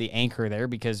really the anchor there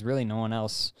because really no one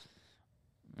else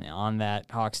on that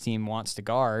Hawks team wants to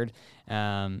guard.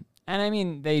 And I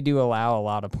mean, they do allow a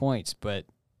lot of points, but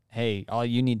hey, all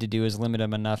you need to do is limit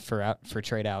him enough for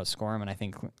Trae to outscore him, and I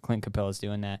think Clint Capella's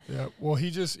doing that. Yeah, well,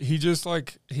 he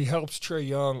helps Trae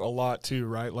Young a lot too,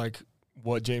 right? Like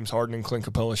what James Harden and Clint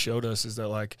Capella showed us is that,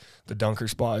 like, the dunker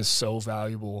spot is so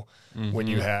valuable when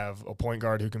you have a point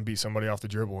guard who can beat somebody off the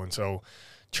dribble. And so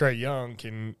Trae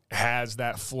Young has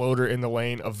that floater in the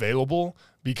lane available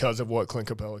because of what Clint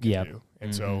Capella can do.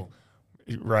 And so,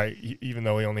 right, even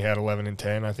though he only had 11 and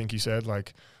 10, I think you said,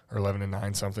 like, or 11 and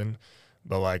 9 something,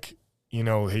 but, like, you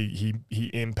know, he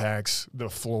impacts the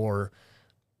floor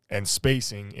and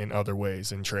spacing in other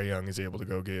ways, and Trae Young is able to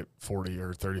go get 40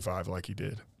 or 35 like he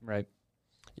did. Right.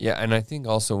 Yeah, and I think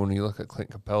also when you look at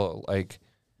Clint Capella, like,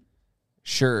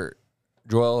 sure,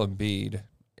 Joel Embiid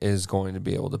is going to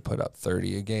be able to put up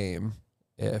 30 a game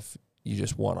if you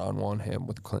just one-on-one him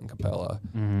with Clint Capella.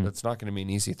 That's not going to be an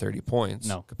easy 30 points.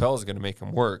 No. Capella's going to make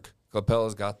him work.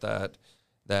 Capella's got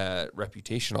that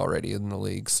reputation already in the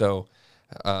league. So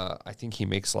I think he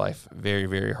makes life very,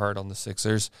 very hard on the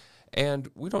Sixers. And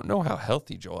we don't know how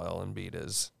healthy Joel Embiid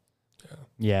is.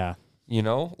 Yeah. You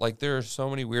know, like, there are so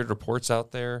many weird reports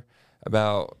out there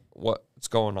about what's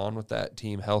going on with that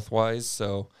team health-wise.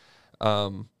 So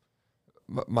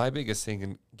my biggest thing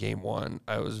in game one,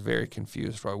 I was very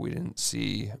confused why we didn't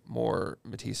see more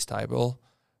Matisse Thybulle.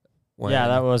 Yeah,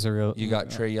 that was a real... You got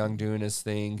Trae Young doing his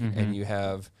thing, and you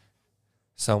have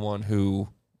someone who,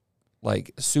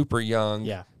 like, super young,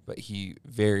 but he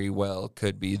very well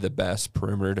could be the best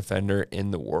perimeter defender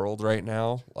in the world right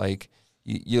now. Like,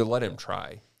 you let him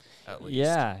try, at least.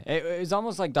 Yeah. It was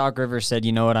almost like Doc Rivers said,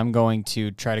 you know what, I'm going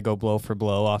to try to go blow for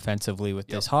blow offensively with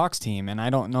this Hawks team, and I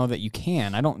don't know that you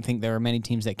can. I don't think there are many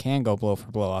teams that can go blow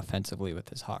for blow offensively with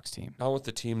this Hawks team. Not with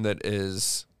the team that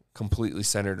is completely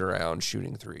centered around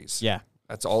shooting threes. Yeah.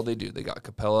 That's all they do. They got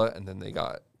Capella, and then they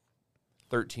got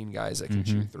 13 guys that can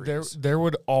shoot threes. There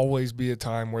would always be a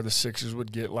time where the Sixers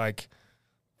would get, like,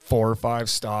 4 or 5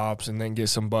 stops and then get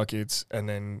some buckets, and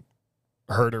then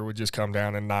Herter would just come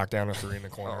down and knock down a 3 in the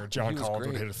corner. John Collins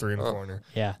would hit a 3 in the corner.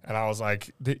 Yeah. And I was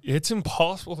like, it's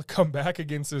impossible to come back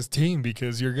against this team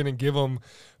because you're going to give them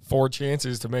 4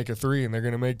 chances to make a 3, and they're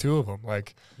going to make 2 of them.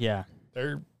 Like, Yeah.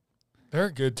 they're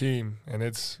a good team, and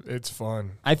it's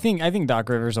fun. I think Doc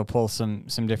Rivers will pull some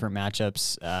different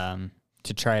matchups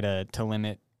to try to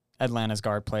limit Atlanta's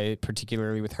guard play,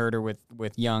 particularly with Herter, with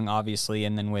Young, obviously,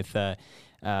 and then with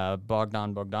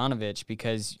Bogdan Bogdanovic,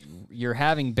 because you're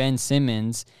having Ben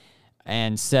Simmons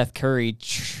and Seth Curry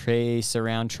chase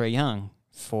around Trae Young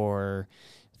for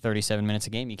 37 minutes a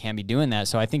game. You can't be doing that.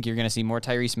 So I think you're going to see more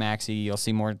Tyrese Maxey, you'll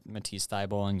see more Matisse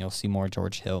Thybulle, and you'll see more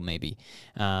George Hill maybe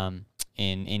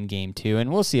in game 2,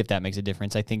 and we'll see if that makes a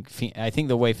difference. I think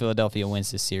the way Philadelphia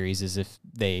wins this series is if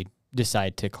they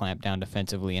decide to clamp down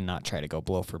defensively and not try to go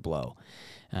blow for blow,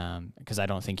 because I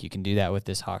don't think you can do that with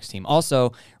this Hawks team.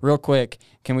 Also, real quick,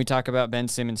 can we talk about Ben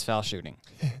Simmons' foul shooting?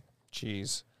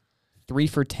 Jeez. 3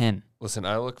 for 10. Listen,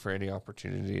 I look for any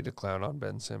opportunity to clown on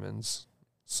Ben Simmons.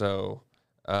 So,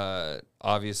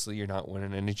 obviously, you're not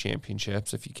winning any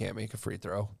championships if you can't make a free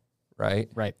throw, right?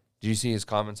 Right. Did you see his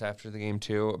comments after the game,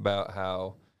 too, about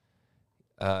how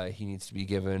he needs to be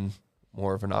given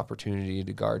more of an opportunity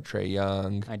to guard Trae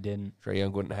Young? I didn't. Trae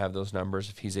Young wouldn't have those numbers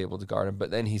if he's able to guard him.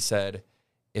 But then he said,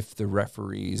 if the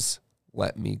referees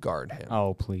let me guard him.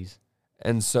 Oh, please.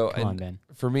 And so, Come on, Ben.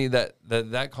 for me,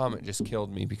 that comment just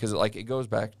killed me because, like, it goes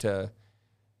back to,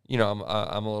 you know,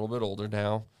 I'm a little bit older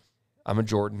now. I'm a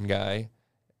Jordan guy,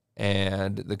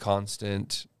 and the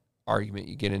constant argument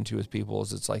you get into with people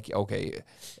is it's like, okay,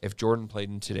 if Jordan played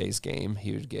in today's game,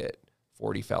 he would get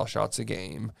 40 foul shots a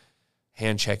game.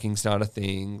 Hand checking's not a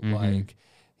thing. Like,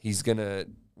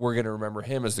 we're gonna remember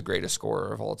him as the greatest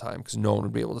scorer of all time because no one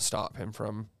would be able to stop him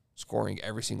from scoring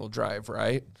every single drive,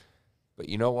 right? But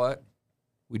you know what?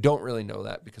 We don't really know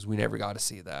that because we never got to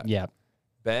see that. Yeah.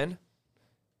 Ben,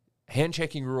 hand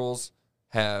checking rules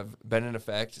have been in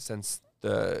effect since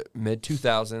the mid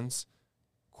 2000s.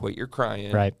 Quit your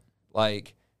crying. Right.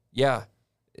 Like, yeah,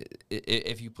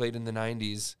 if you played in the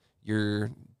 90s,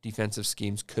 your defensive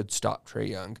schemes could stop Trae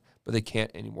Young, but they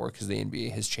can't anymore because the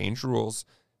NBA has changed rules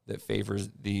that favors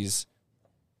these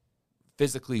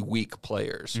physically weak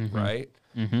players, right?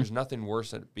 There's nothing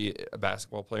worse than be a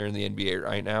basketball player in the NBA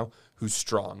right now who's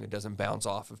strong and doesn't bounce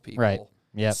off of people. Right.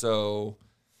 Yeah. So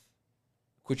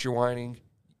quit your whining.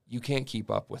 You can't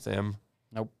keep up with him.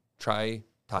 Nope. Try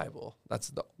Thybulle. That's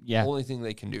the only thing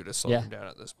they can do to slow him down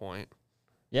at this point.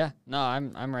 Yeah, no,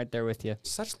 I'm right there with you.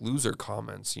 Such loser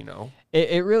comments, you know.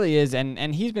 It really is,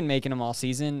 and he's been making them all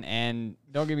season. And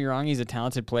don't get me wrong, he's a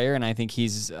talented player, and I think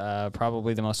he's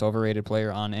probably the most overrated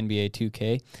player on NBA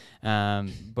 2K.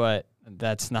 But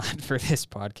that's not for this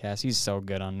podcast. He's so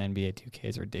good on NBA 2K.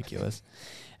 It's ridiculous.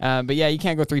 But yeah, you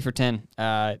can't go 3 for 10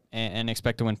 and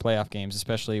expect to win playoff games,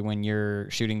 especially when you're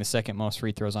shooting the second most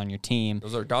free throws on your team.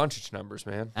 Those are Doncic numbers,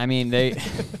 man. I mean,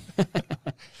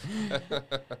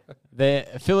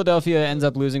 Philadelphia ends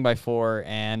up losing by 4,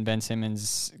 and Ben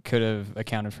Simmons could have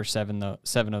accounted for 7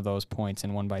 of those points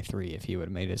and won by 3 if he would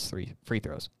have made his 3 free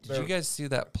throws. Did you guys see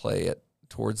that play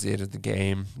towards the end of the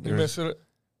game? You missed it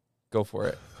Go for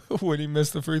it. when he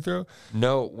missed the free throw?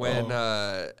 No, when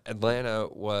Atlanta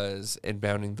was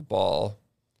inbounding the ball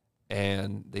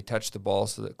and they touch the ball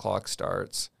so the clock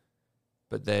starts,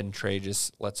 but then Trey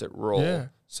just lets it roll. Yeah.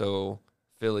 So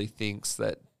Philly thinks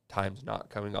that time's not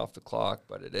coming off the clock,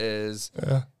 but it is.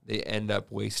 Yeah. They end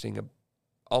up wasting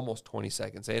almost 20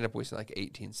 seconds. They end up wasting like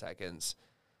 18 seconds.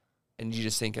 And you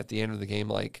just think at the end of the game,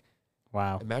 like,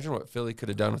 Wow. imagine what Philly could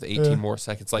have done with 18 more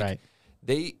seconds. Like,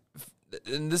 Right.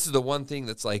 and this is the one thing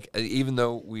that's like, even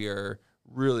though we are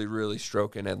really, really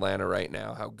stroking Atlanta right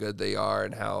now, how good they are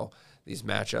and how these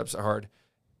matchups are hard,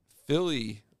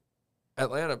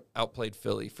 Atlanta outplayed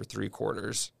Philly for 3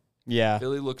 quarters. Yeah.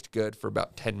 Philly looked good for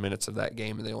about 10 minutes of that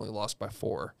game, and they only lost by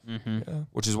 4,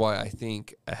 which is why I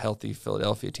think a healthy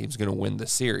Philadelphia team is going to win the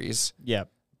series.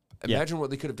 Yep. Imagine what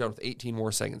they could have done with 18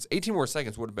 more seconds. 18 more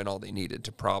seconds would have been all they needed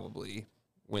to probably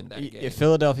win that game. If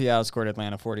Philadelphia outscored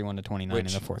Atlanta 41-29 in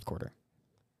the fourth quarter.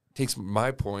 Takes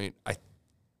my point. I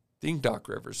think Doc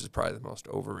Rivers is probably the most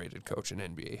overrated coach in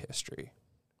NBA history.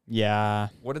 Yeah.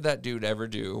 What did that dude ever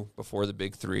do before the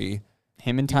Big Three?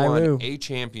 Him and He won Ty Lue. a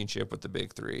championship with the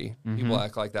Big 3. Mhm. People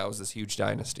act like that was this huge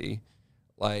dynasty.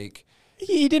 Like,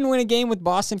 He didn't win a game with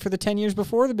Boston for the 10 years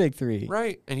before the Big 3.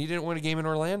 right, and he didn't win a game in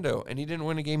Orlando, and he didn't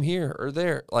win a game here or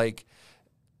there. Like,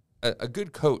 a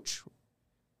good coach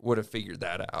would have figured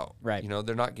that out. Right. You know,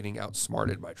 they're not getting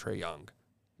outsmarted by Trae Young.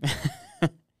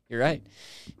 You're right.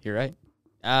 You're right.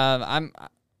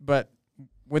 But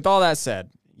with all that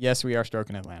said, yes, we are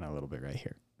stroking Atlanta a little bit right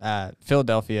here.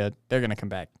 Philadelphia, they're going to come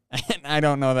back. I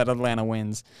don't know that Atlanta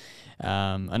wins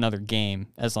another game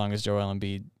as long as Joel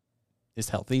Embiid is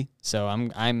healthy. So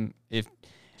if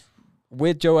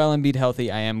with Joel Embiid healthy,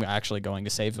 I am actually going to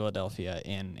say Philadelphia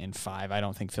in 5. I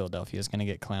don't think Philadelphia is going to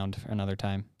get clowned for another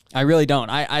time. I really don't.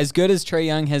 As good as Trae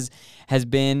Young has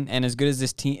been, and as good as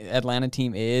this Atlanta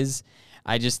team is,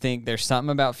 I just think there's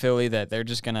something about Philly that they're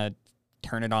just gonna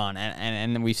turn it on,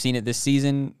 and we've seen it this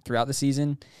season, throughout the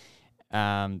season.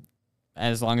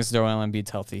 As long as Joel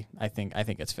Embiid's healthy, I think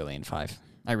it's Philly in 5.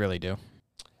 I really do.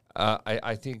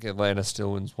 I think Atlanta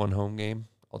still wins 1 home game.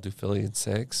 I'll do Philly in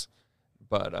 6.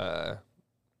 But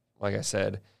like I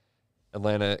said,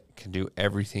 Atlanta can do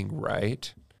everything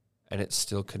right, and it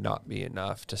still could not be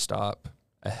enough to stop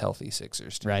a healthy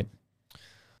Sixers team. Right.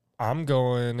 I'm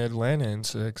going Atlanta in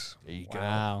 6. There you go.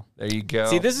 Wow. There you go.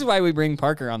 See, this is why we bring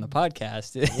Parker on the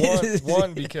podcast.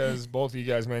 One, because both of you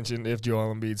guys mentioned if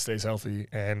Joel Embiid stays healthy,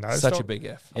 and I Such a big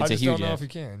if. It's I a just huge don't know if. if he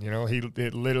can. You know,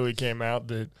 it literally came out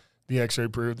that the X-ray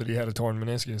proved that he had a torn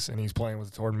meniscus, and he's playing with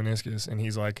a torn meniscus, and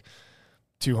he's like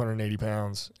 280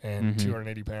 pounds, and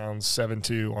 280 pounds,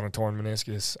 7'2" on a torn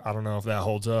meniscus. I don't know if that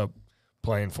holds up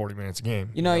playing 40 minutes a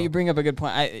game. You know, you bring up a good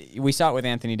point. We saw it with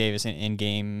Anthony Davis in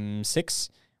Game 6,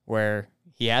 where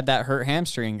he had that hurt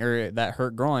hamstring or that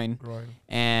hurt groin,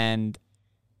 and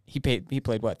he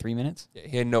played what, 3 minutes? Yeah,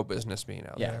 he had no business being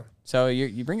out Yeah. there. So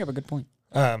you bring up a good point.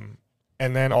 And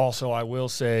then also I will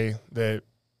say that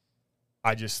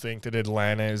I just think that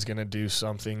Atlanta is going to do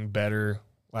something better.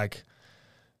 Like,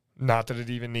 not that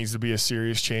it even needs to be a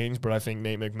serious change, but I think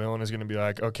Nate McMillan is going to be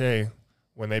like, okay,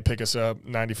 when they pick us up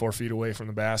 94 feet away from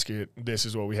the basket, this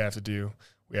is what we have to do.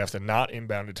 We have to not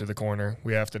inbound it to the corner.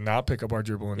 We have to not pick up our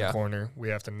dribble in the corner. We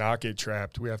have to not get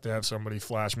trapped. We have to have somebody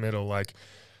flash middle. Like,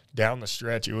 down the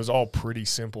stretch, it was all pretty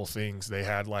simple things. They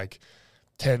had like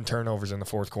 10 turnovers in the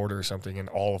fourth quarter or something, and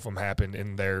all of them happened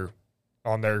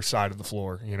on their side of the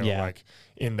floor, you know, like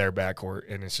in their backcourt.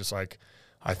 And it's just like,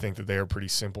 I think that they are pretty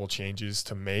simple changes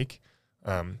to make.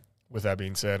 With that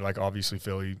being said, like, obviously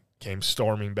Philly came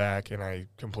storming back, and I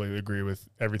completely agree with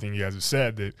everything you guys have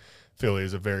said that Philly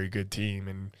is a very good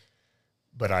team,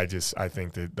 but I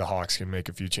think that the Hawks can make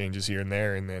a few changes here and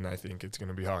there, and then I think it's going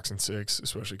to be Hawks in 6,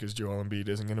 especially because Joel Embiid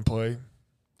isn't going to play.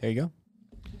 There you go.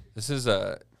 This is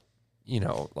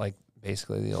like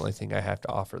basically the only thing I have to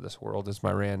offer this world is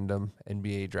my random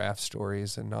NBA draft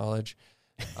stories and knowledge.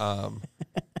 Do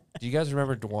you guys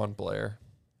remember DeJuan Blair?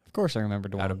 Of course I remember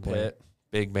DeJuan Out of Blair. Pitt,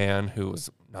 big man who was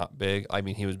not big. I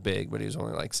mean, he was big, but he was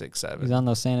only like 6'7". He's on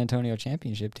those San Antonio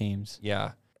championship teams.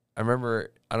 Yeah. I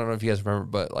remember, I don't know if you guys remember,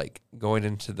 but like going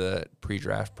into the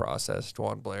pre-draft process,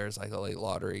 DeJuan Blair is like a late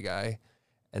lottery guy.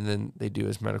 and then they do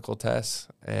his medical tests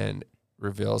and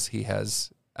reveals he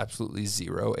has absolutely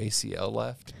zero ACL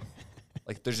left.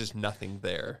 Like, there's just nothing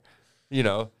there. You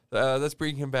know, let's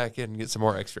bring him back in and get some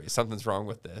more x-rays. Something's wrong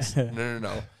with this.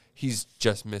 No. He's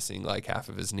just missing like half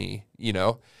of his knee, you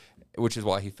know, which is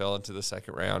why he fell into the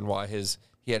second round, why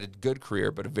he had a good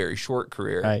career but a very short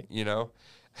career, right. You know.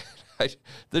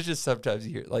 There's just sometimes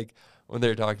you hear, like, when they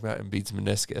were talking about Embiid's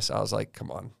meniscus, I was like,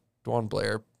 come on, Dwan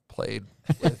Blair played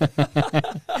with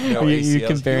no ACLs. You're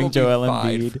comparing Joel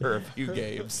Embiid for a few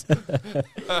games.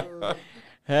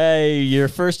 Hey, your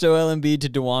first Joel Embiid to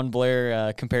Dwan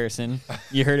Blair comparison.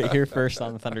 You heard it here first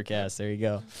on the Thundercast. There you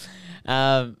go.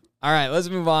 All right, let's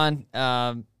move on.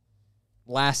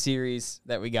 Last series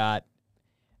that we got.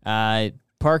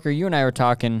 Parker, you and I were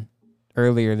talking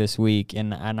earlier this week,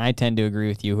 and I tend to agree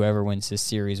with you. Whoever wins this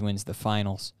series wins the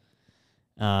finals.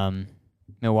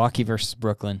 Milwaukee versus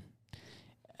Brooklyn.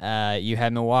 You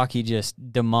had Milwaukee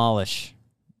just demolish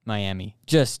Miami.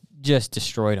 Just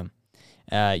destroyed them.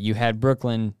 You had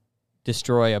Brooklyn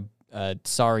destroy a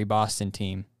sorry Boston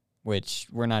team, which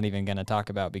we're not even going to talk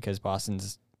about because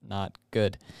Boston's not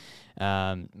good.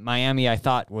 Miami, I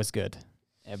thought, was good,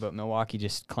 but Milwaukee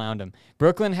just clowned them.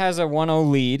 Brooklyn has a 1-0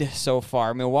 lead so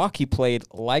far. Milwaukee played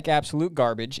like absolute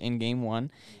garbage in Game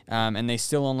 1, and they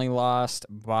still only lost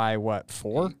by,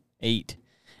 4? 8.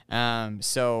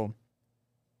 So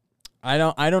I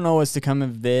don't know what's to come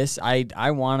of this.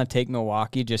 I want to take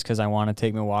Milwaukee just because I want to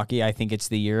take Milwaukee. I think it's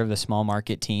the year of the small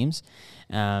market teams.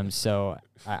 So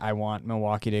I want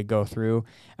Milwaukee to go through.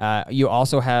 You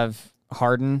also have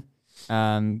Harden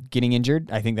getting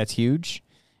injured. I think that's huge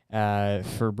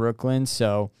for Brooklyn.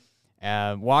 So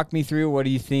walk me through. What do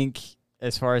you think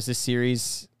as far as this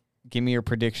series? Give me your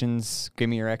predictions. Give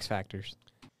me your X factors.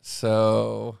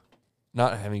 So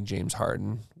not having James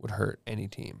Harden would hurt any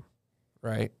team,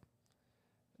 right?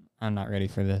 I'm not ready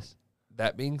for this.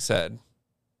 That being said,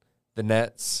 the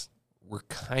Nets were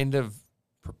kind of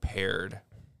prepared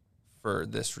for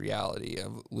this reality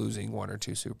of losing one or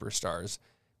two superstars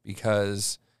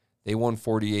because they won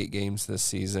 48 games this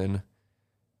season,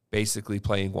 basically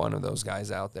playing one of those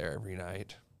guys out there every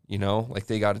night. You know, like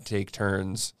they got to take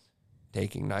turns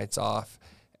taking nights off.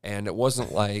 And it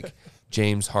wasn't like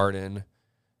James Harden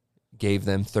gave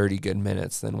them 30 good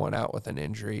minutes, then went out with an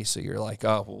injury. So you're like,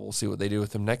 oh, well, we'll see what they do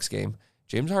with him next game.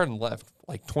 James Harden left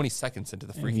like 20 seconds into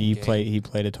the freaking game. He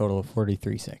played a total of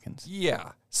 43 seconds.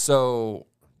 Yeah. So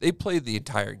they played the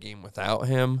entire game without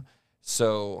him.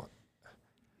 So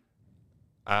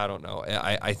I don't know.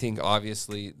 I think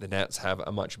obviously the Nets have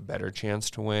a much better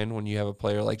chance to win when you have a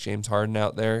player like James Harden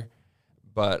out there.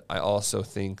 But I also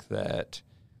think that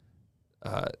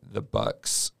the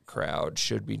Bucks crowd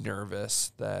should be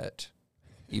nervous that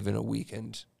even a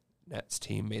weakened Nets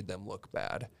team made them look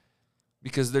bad.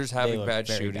 Because there's having bad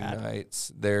shooting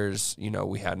nights. There's,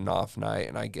 we had an off night,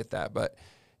 and I get that. But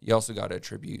you also got to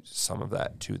attribute some of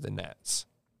that to the Nets.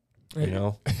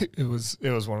 It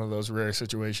was one of those rare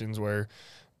situations where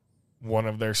one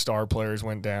of their star players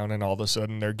went down, and all of a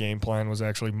sudden their game plan was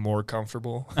actually more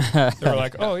comfortable. They were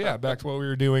like, "Oh yeah, back to what we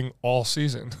were doing all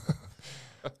season."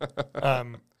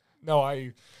 No,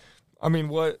 I mean,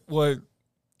 what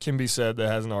can be said that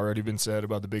hasn't already been said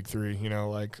about the big three?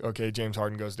 Okay, James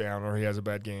Harden goes down or he has a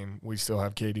bad game. We still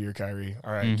have KD or Kyrie.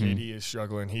 All right, KD is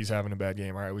struggling. He's having a bad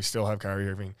game. All right, we still have Kyrie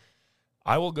Irving.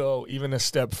 I will go even a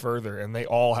step further, and they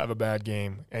all have a bad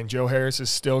game, and Joe Harris is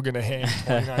still going to hang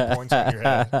 29 points on your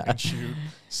head and shoot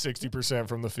 60%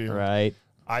 from the field. Right.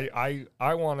 I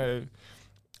want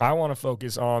to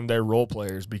focus on their role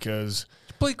players because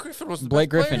Blake Griffin was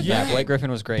Blake Griffin. Yeah, Blake Griffin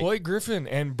was great. Blake Griffin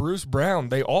and Bruce Brown,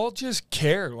 they all just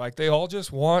care. Like, they all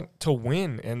just want to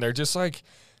win, and they're just like,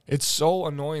 it's so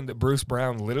annoying that Bruce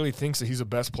Brown literally thinks that he's the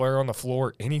best player on the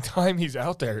floor anytime he's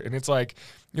out there. And it's like,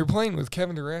 you're playing with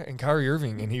Kevin Durant and Kyrie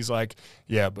Irving, and he's like,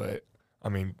 yeah, but, I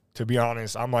mean, to be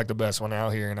honest, I'm like the best one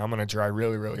out here, and I'm going to try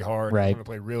really, really hard. Right. I'm going to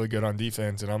play really good on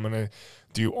defense, and I'm going to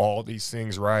do all these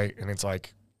things right. And it's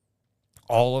like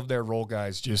all of their role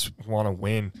guys just want to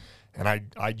win. And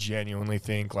I genuinely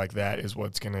think, like, that is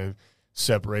what's going to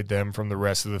separate them from the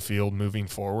rest of the field moving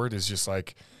forward, is just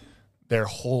like their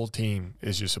whole team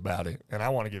is just about it. And I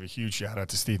want to give a huge shout-out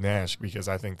to Steve Nash because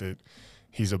I think that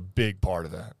he's a big part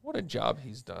of that. What a job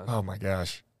he's done. Oh, my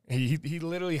gosh. He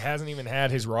literally hasn't even had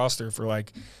his roster for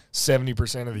like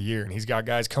 70% of the year, and he's got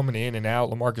guys coming in and out.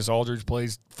 LaMarcus Aldridge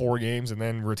plays 4 games and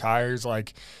then retires,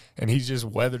 and he's just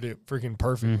weathered it freaking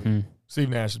perfectly. Mm-hmm. Steve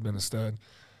Nash has been a stud.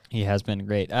 He has been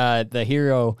great. The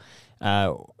hero,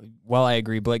 while I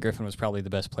agree, Blake Griffin was probably the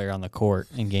best player on the court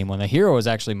in Game 1. The hero was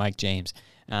actually Mike James.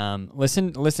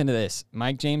 Listen to this.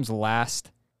 Mike James' last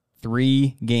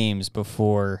 3 games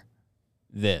before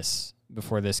this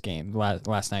game,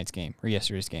 last night's game or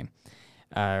yesterday's game.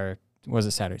 Was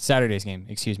it Saturday? Saturday's game,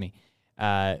 excuse me.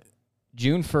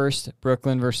 June 1st,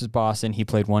 Brooklyn versus Boston, he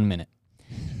played 1 minute.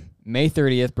 May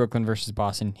 30th, Brooklyn versus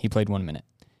Boston, he played 1 minute.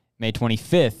 May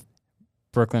 25th,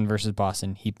 Brooklyn versus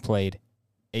Boston, he played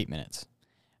 8 minutes.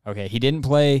 Okay, he didn't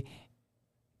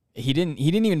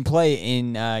even play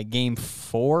in game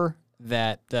 4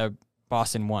 that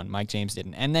Boston won. Mike James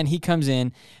didn't. And then he comes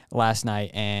in last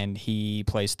night and he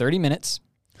plays 30 minutes.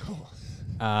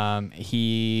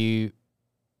 He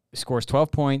scores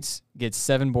 12 points, gets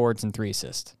 7 boards and 3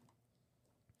 assists.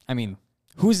 I mean,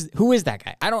 who is that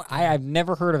guy? I've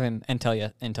never heard of him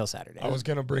until Saturday. I was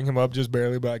gonna bring him up just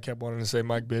barely, but I kept wanting to say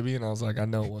Mike Bibby, and I was like, I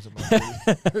know it wasn't Mike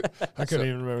Bibby. I couldn't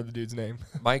even remember the dude's name.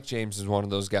 Mike James is one of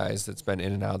those guys that's been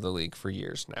in and out of the league for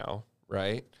years now,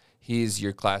 right? He's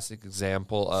your classic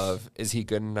example of, is he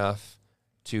good enough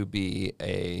to be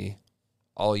a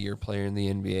all-year player in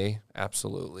the NBA?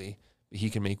 Absolutely. He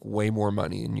can make way more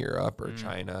money in Europe or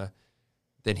China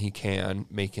than he can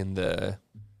making the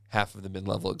half of the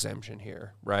mid-level exemption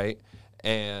here, right?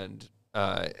 And,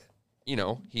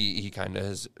 he kind of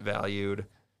has valued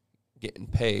getting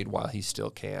paid while he still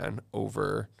can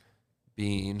over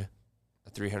being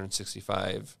a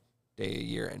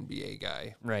 365-day-a-year NBA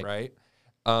guy, right?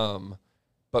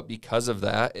 But because of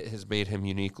that, it has made him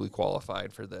uniquely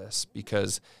qualified for this,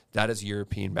 because that is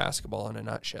European basketball in a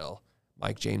nutshell.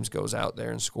 Mike James goes out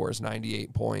there and scores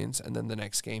 98 points, and then the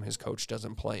next game his coach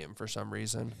doesn't play him for some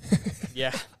reason.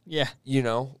 Yeah.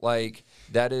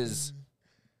 That is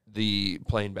the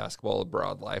playing basketball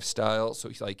abroad lifestyle. So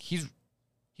he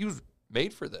was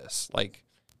made for this. Like,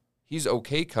 he's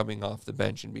okay coming off the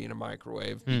bench and being a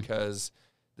microwave because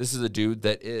this is a dude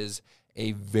that is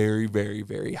a very, very,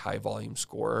 very high volume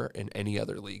scorer in any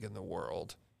other league in the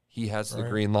world. He has the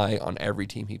green light on every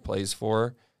team he plays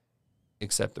for,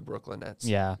 except the Brooklyn Nets.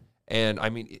 Yeah. And, I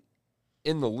mean,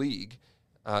 in the league,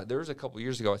 there was a couple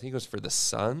years ago, I think it was for the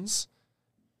Suns.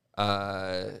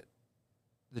 The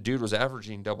dude was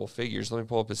averaging double figures. Let me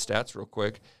pull up his stats real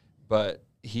quick. But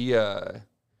he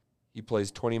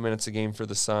plays 20 minutes a game for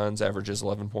the Suns, averages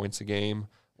 11 points a game.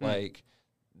 Like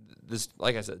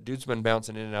I said, dude's been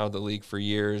bouncing in and out of the league for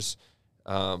years.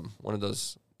 One of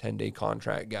those 10-day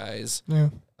contract guys. Yeah.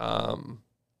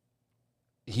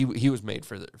 He was made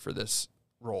for this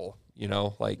role,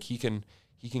 like he can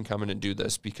come in and do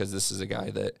this because this is a guy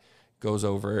that goes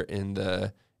over in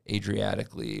the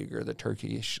Adriatic League or the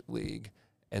Turkish League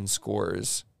and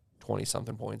scores 20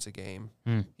 something points a game.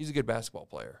 He's a good basketball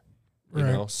player, you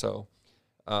know. So,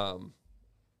 I'm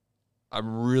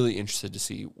really interested to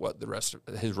see what the rest of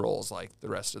his role is like the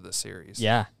rest of the series.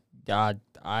 Yeah. God,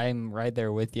 I'm right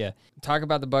there with you. Talk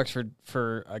about the Bucks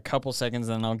for a couple seconds,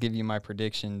 then I'll give you my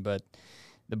prediction. But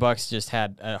the Bucks just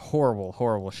had a horrible,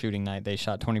 horrible shooting night. They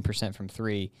shot 20% from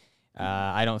 3.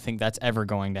 I don't think that's ever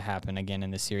going to happen again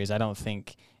in this series. I don't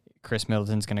think Chris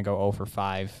Middleton's going to go 0 for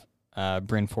 5.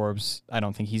 Bryn Forbes, I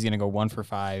don't think he's going to go 1 for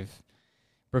 5.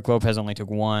 Brook Lopez only took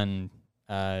 1.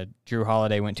 Drew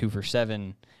Holiday went 2 for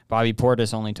 7. Bobby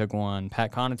Portis only took 1.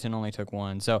 Pat Connaughton only took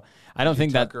 1. So I don't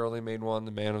think Tucker only made 1.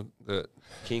 The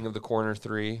king of the corner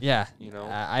 3. Yeah,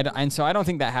 and so I don't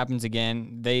think that happens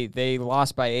again. They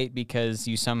lost by 8 because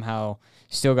you somehow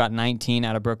still got 19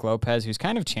 out of Brook Lopez, who's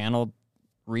kind of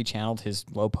rechanneled his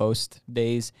low post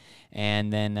days,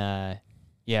 and then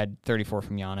 34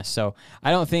 from Giannis. So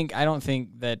I don't think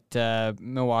that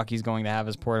Milwaukee's going to have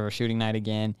as poor of a shooting night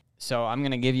again. So I'm going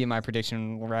to give you my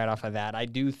prediction right off of that. I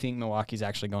do think Milwaukee's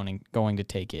actually going to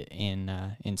take it in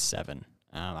 7.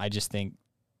 I just think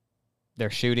their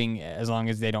shooting, as long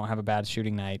as they don't have a bad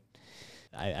shooting night,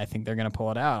 I think they're going to pull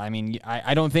it out. I mean,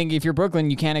 I don't think if you're Brooklyn,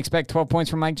 you can't expect 12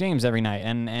 points from Mike James every night.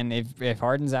 And if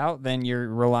Harden's out, then you're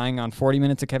relying on 40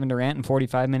 minutes of Kevin Durant and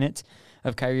 45 minutes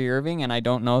of Kyrie Irving, and I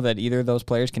don't know that either of those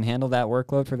players can handle that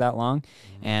workload for that long.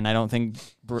 And I don't think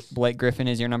Blake Griffin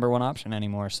is your number 1 option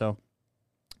anymore. So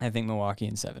I think Milwaukee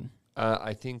in 7.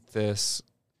 I think this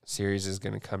series is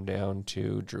going to come down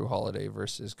to Drew Holiday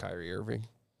versus Kyrie Irving.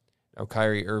 Now,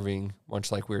 Kyrie Irving,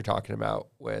 much like we were talking about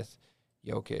with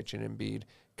Jokic and Embiid,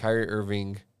 Kyrie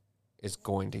Irving is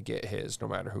going to get his no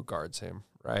matter who guards him,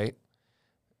 right?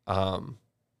 I'm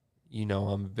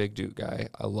a big Duke guy.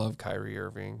 I love Kyrie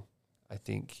Irving. I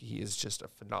think he is just a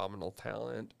phenomenal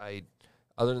talent.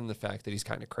 Other than the fact that he's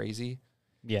kind of crazy.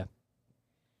 Yeah.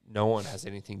 No one has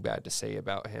anything bad to say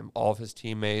about him. All of his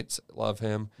teammates love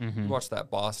him. You watch that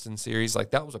Boston series,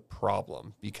 that was a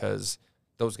problem because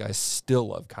those guys still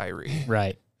love Kyrie.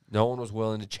 Right. No one was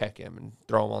willing to check him and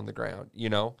throw him on the ground,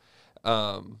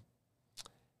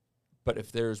 But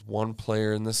if there's one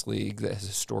player in this league that has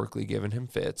historically given him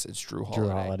fits, it's Drew Holiday. Drew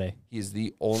Holiday. He is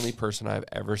the only person I've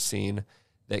ever seen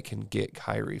that can get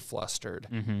Kyrie flustered.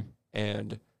 Mm-hmm.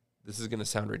 And this is going to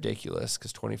sound ridiculous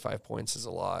because 25 points is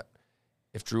a lot.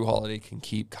 If Drew Holiday can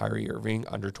keep Kyrie Irving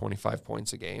under 25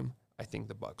 points a game, I think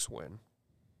the Bucks win.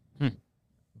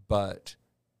 But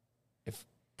if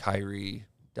Kyrie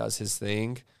does his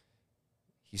thing,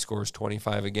 he scores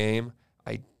 25 a game,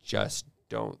 I just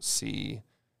don't see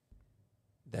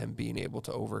them being able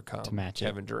to overcome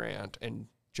Kevin Durant and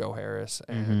Joe Harris.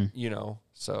 And,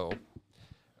 so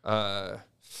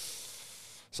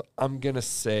I'm going to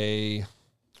say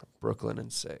Brooklyn in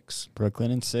 6.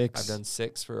 Brooklyn in 6. I've done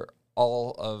 6 for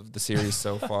all of the series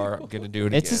so far. I'm going to do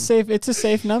it It's again. It's a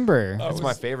safe number. It's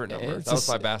my favorite number. That was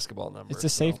my basketball number. It's a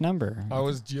safe number. I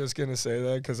was just going to say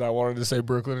that because I wanted to say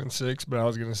Brooklyn in 6, but I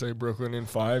was going to say Brooklyn in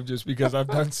 5 just because I've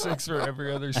done 6 for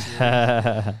every other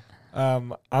series.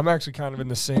 I'm actually kind of in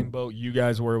the same boat you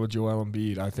guys were with Joel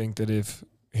Embiid. I think that if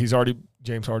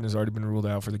James Harden has already been ruled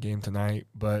out for the game tonight,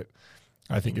 but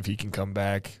I think if he can come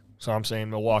back, so I'm saying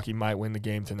Milwaukee might win the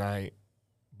game tonight,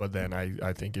 but then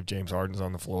I think if James Harden's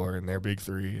on the floor and their big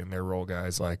three and their role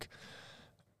guys,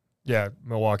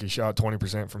 Milwaukee shot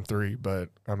 20% from 3, but,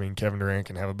 I mean, Kevin Durant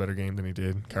can have a better game than he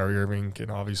did. Kyrie Irving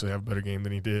can obviously have a better game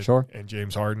than he did. Sure. And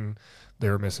James Harden, they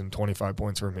were missing 25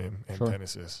 points from him and 10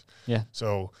 assists. Yeah.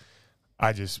 So,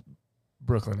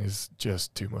 Brooklyn is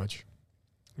just too much.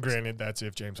 Granted, that's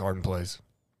if James Harden plays.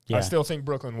 Yeah. I still think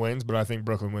Brooklyn wins, but I think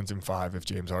Brooklyn wins in 5 if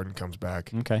James Harden comes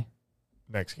back. Okay.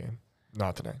 Next game.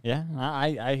 Not tonight. Yeah,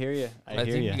 I hear you. I hear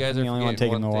think you. You guys I'm are the only one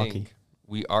taking Milwaukee. Thing.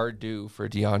 We are due for a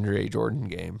DeAndre Jordan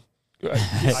game.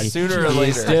 Sooner or later.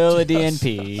 He's still a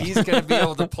DNP. He's going to be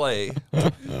able to play.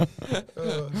 We're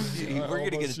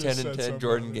going to get a 10-10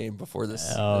 Jordan game before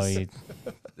this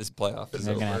playoff is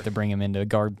They're over. going to have to bring him in to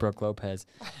guard Brook Lopez.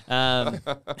 That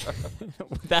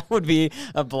would be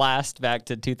a blast back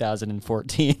to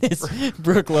 2014. It's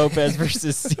Brook Lopez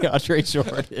versus DeAndre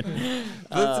Jordan.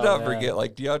 Let's not forget,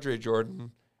 DeAndre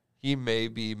Jordan, he may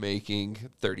be making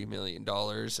 $30 million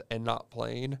and not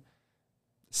playing.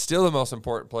 Still the most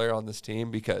important player on this team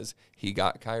because he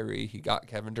got Kyrie, he got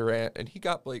Kevin Durant, and he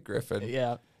got Blake Griffin.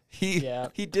 Yeah. He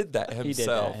did that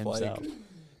himself.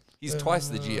 He's twice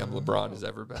the GM LeBron has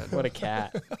ever been. What a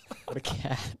cat. What a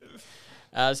cat.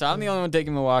 So I'm the only one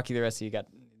taking Milwaukee. The rest of you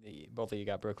both of you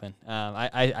got Brooklyn.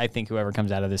 I think whoever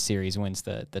comes out of this series wins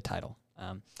the title.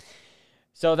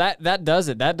 So that does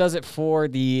it. That does it for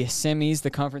the semis, the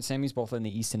conference semis, both in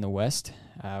the East and the West.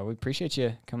 We appreciate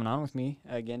you coming on with me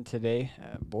again today.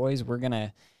 Boys, we're going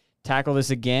to tackle this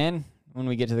again when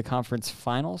we get to the conference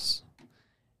finals.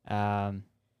 And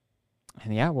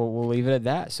we'll leave it at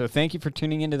that. So thank you for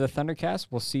tuning into the Thundercast.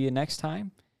 We'll see you next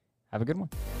time. Have a good one.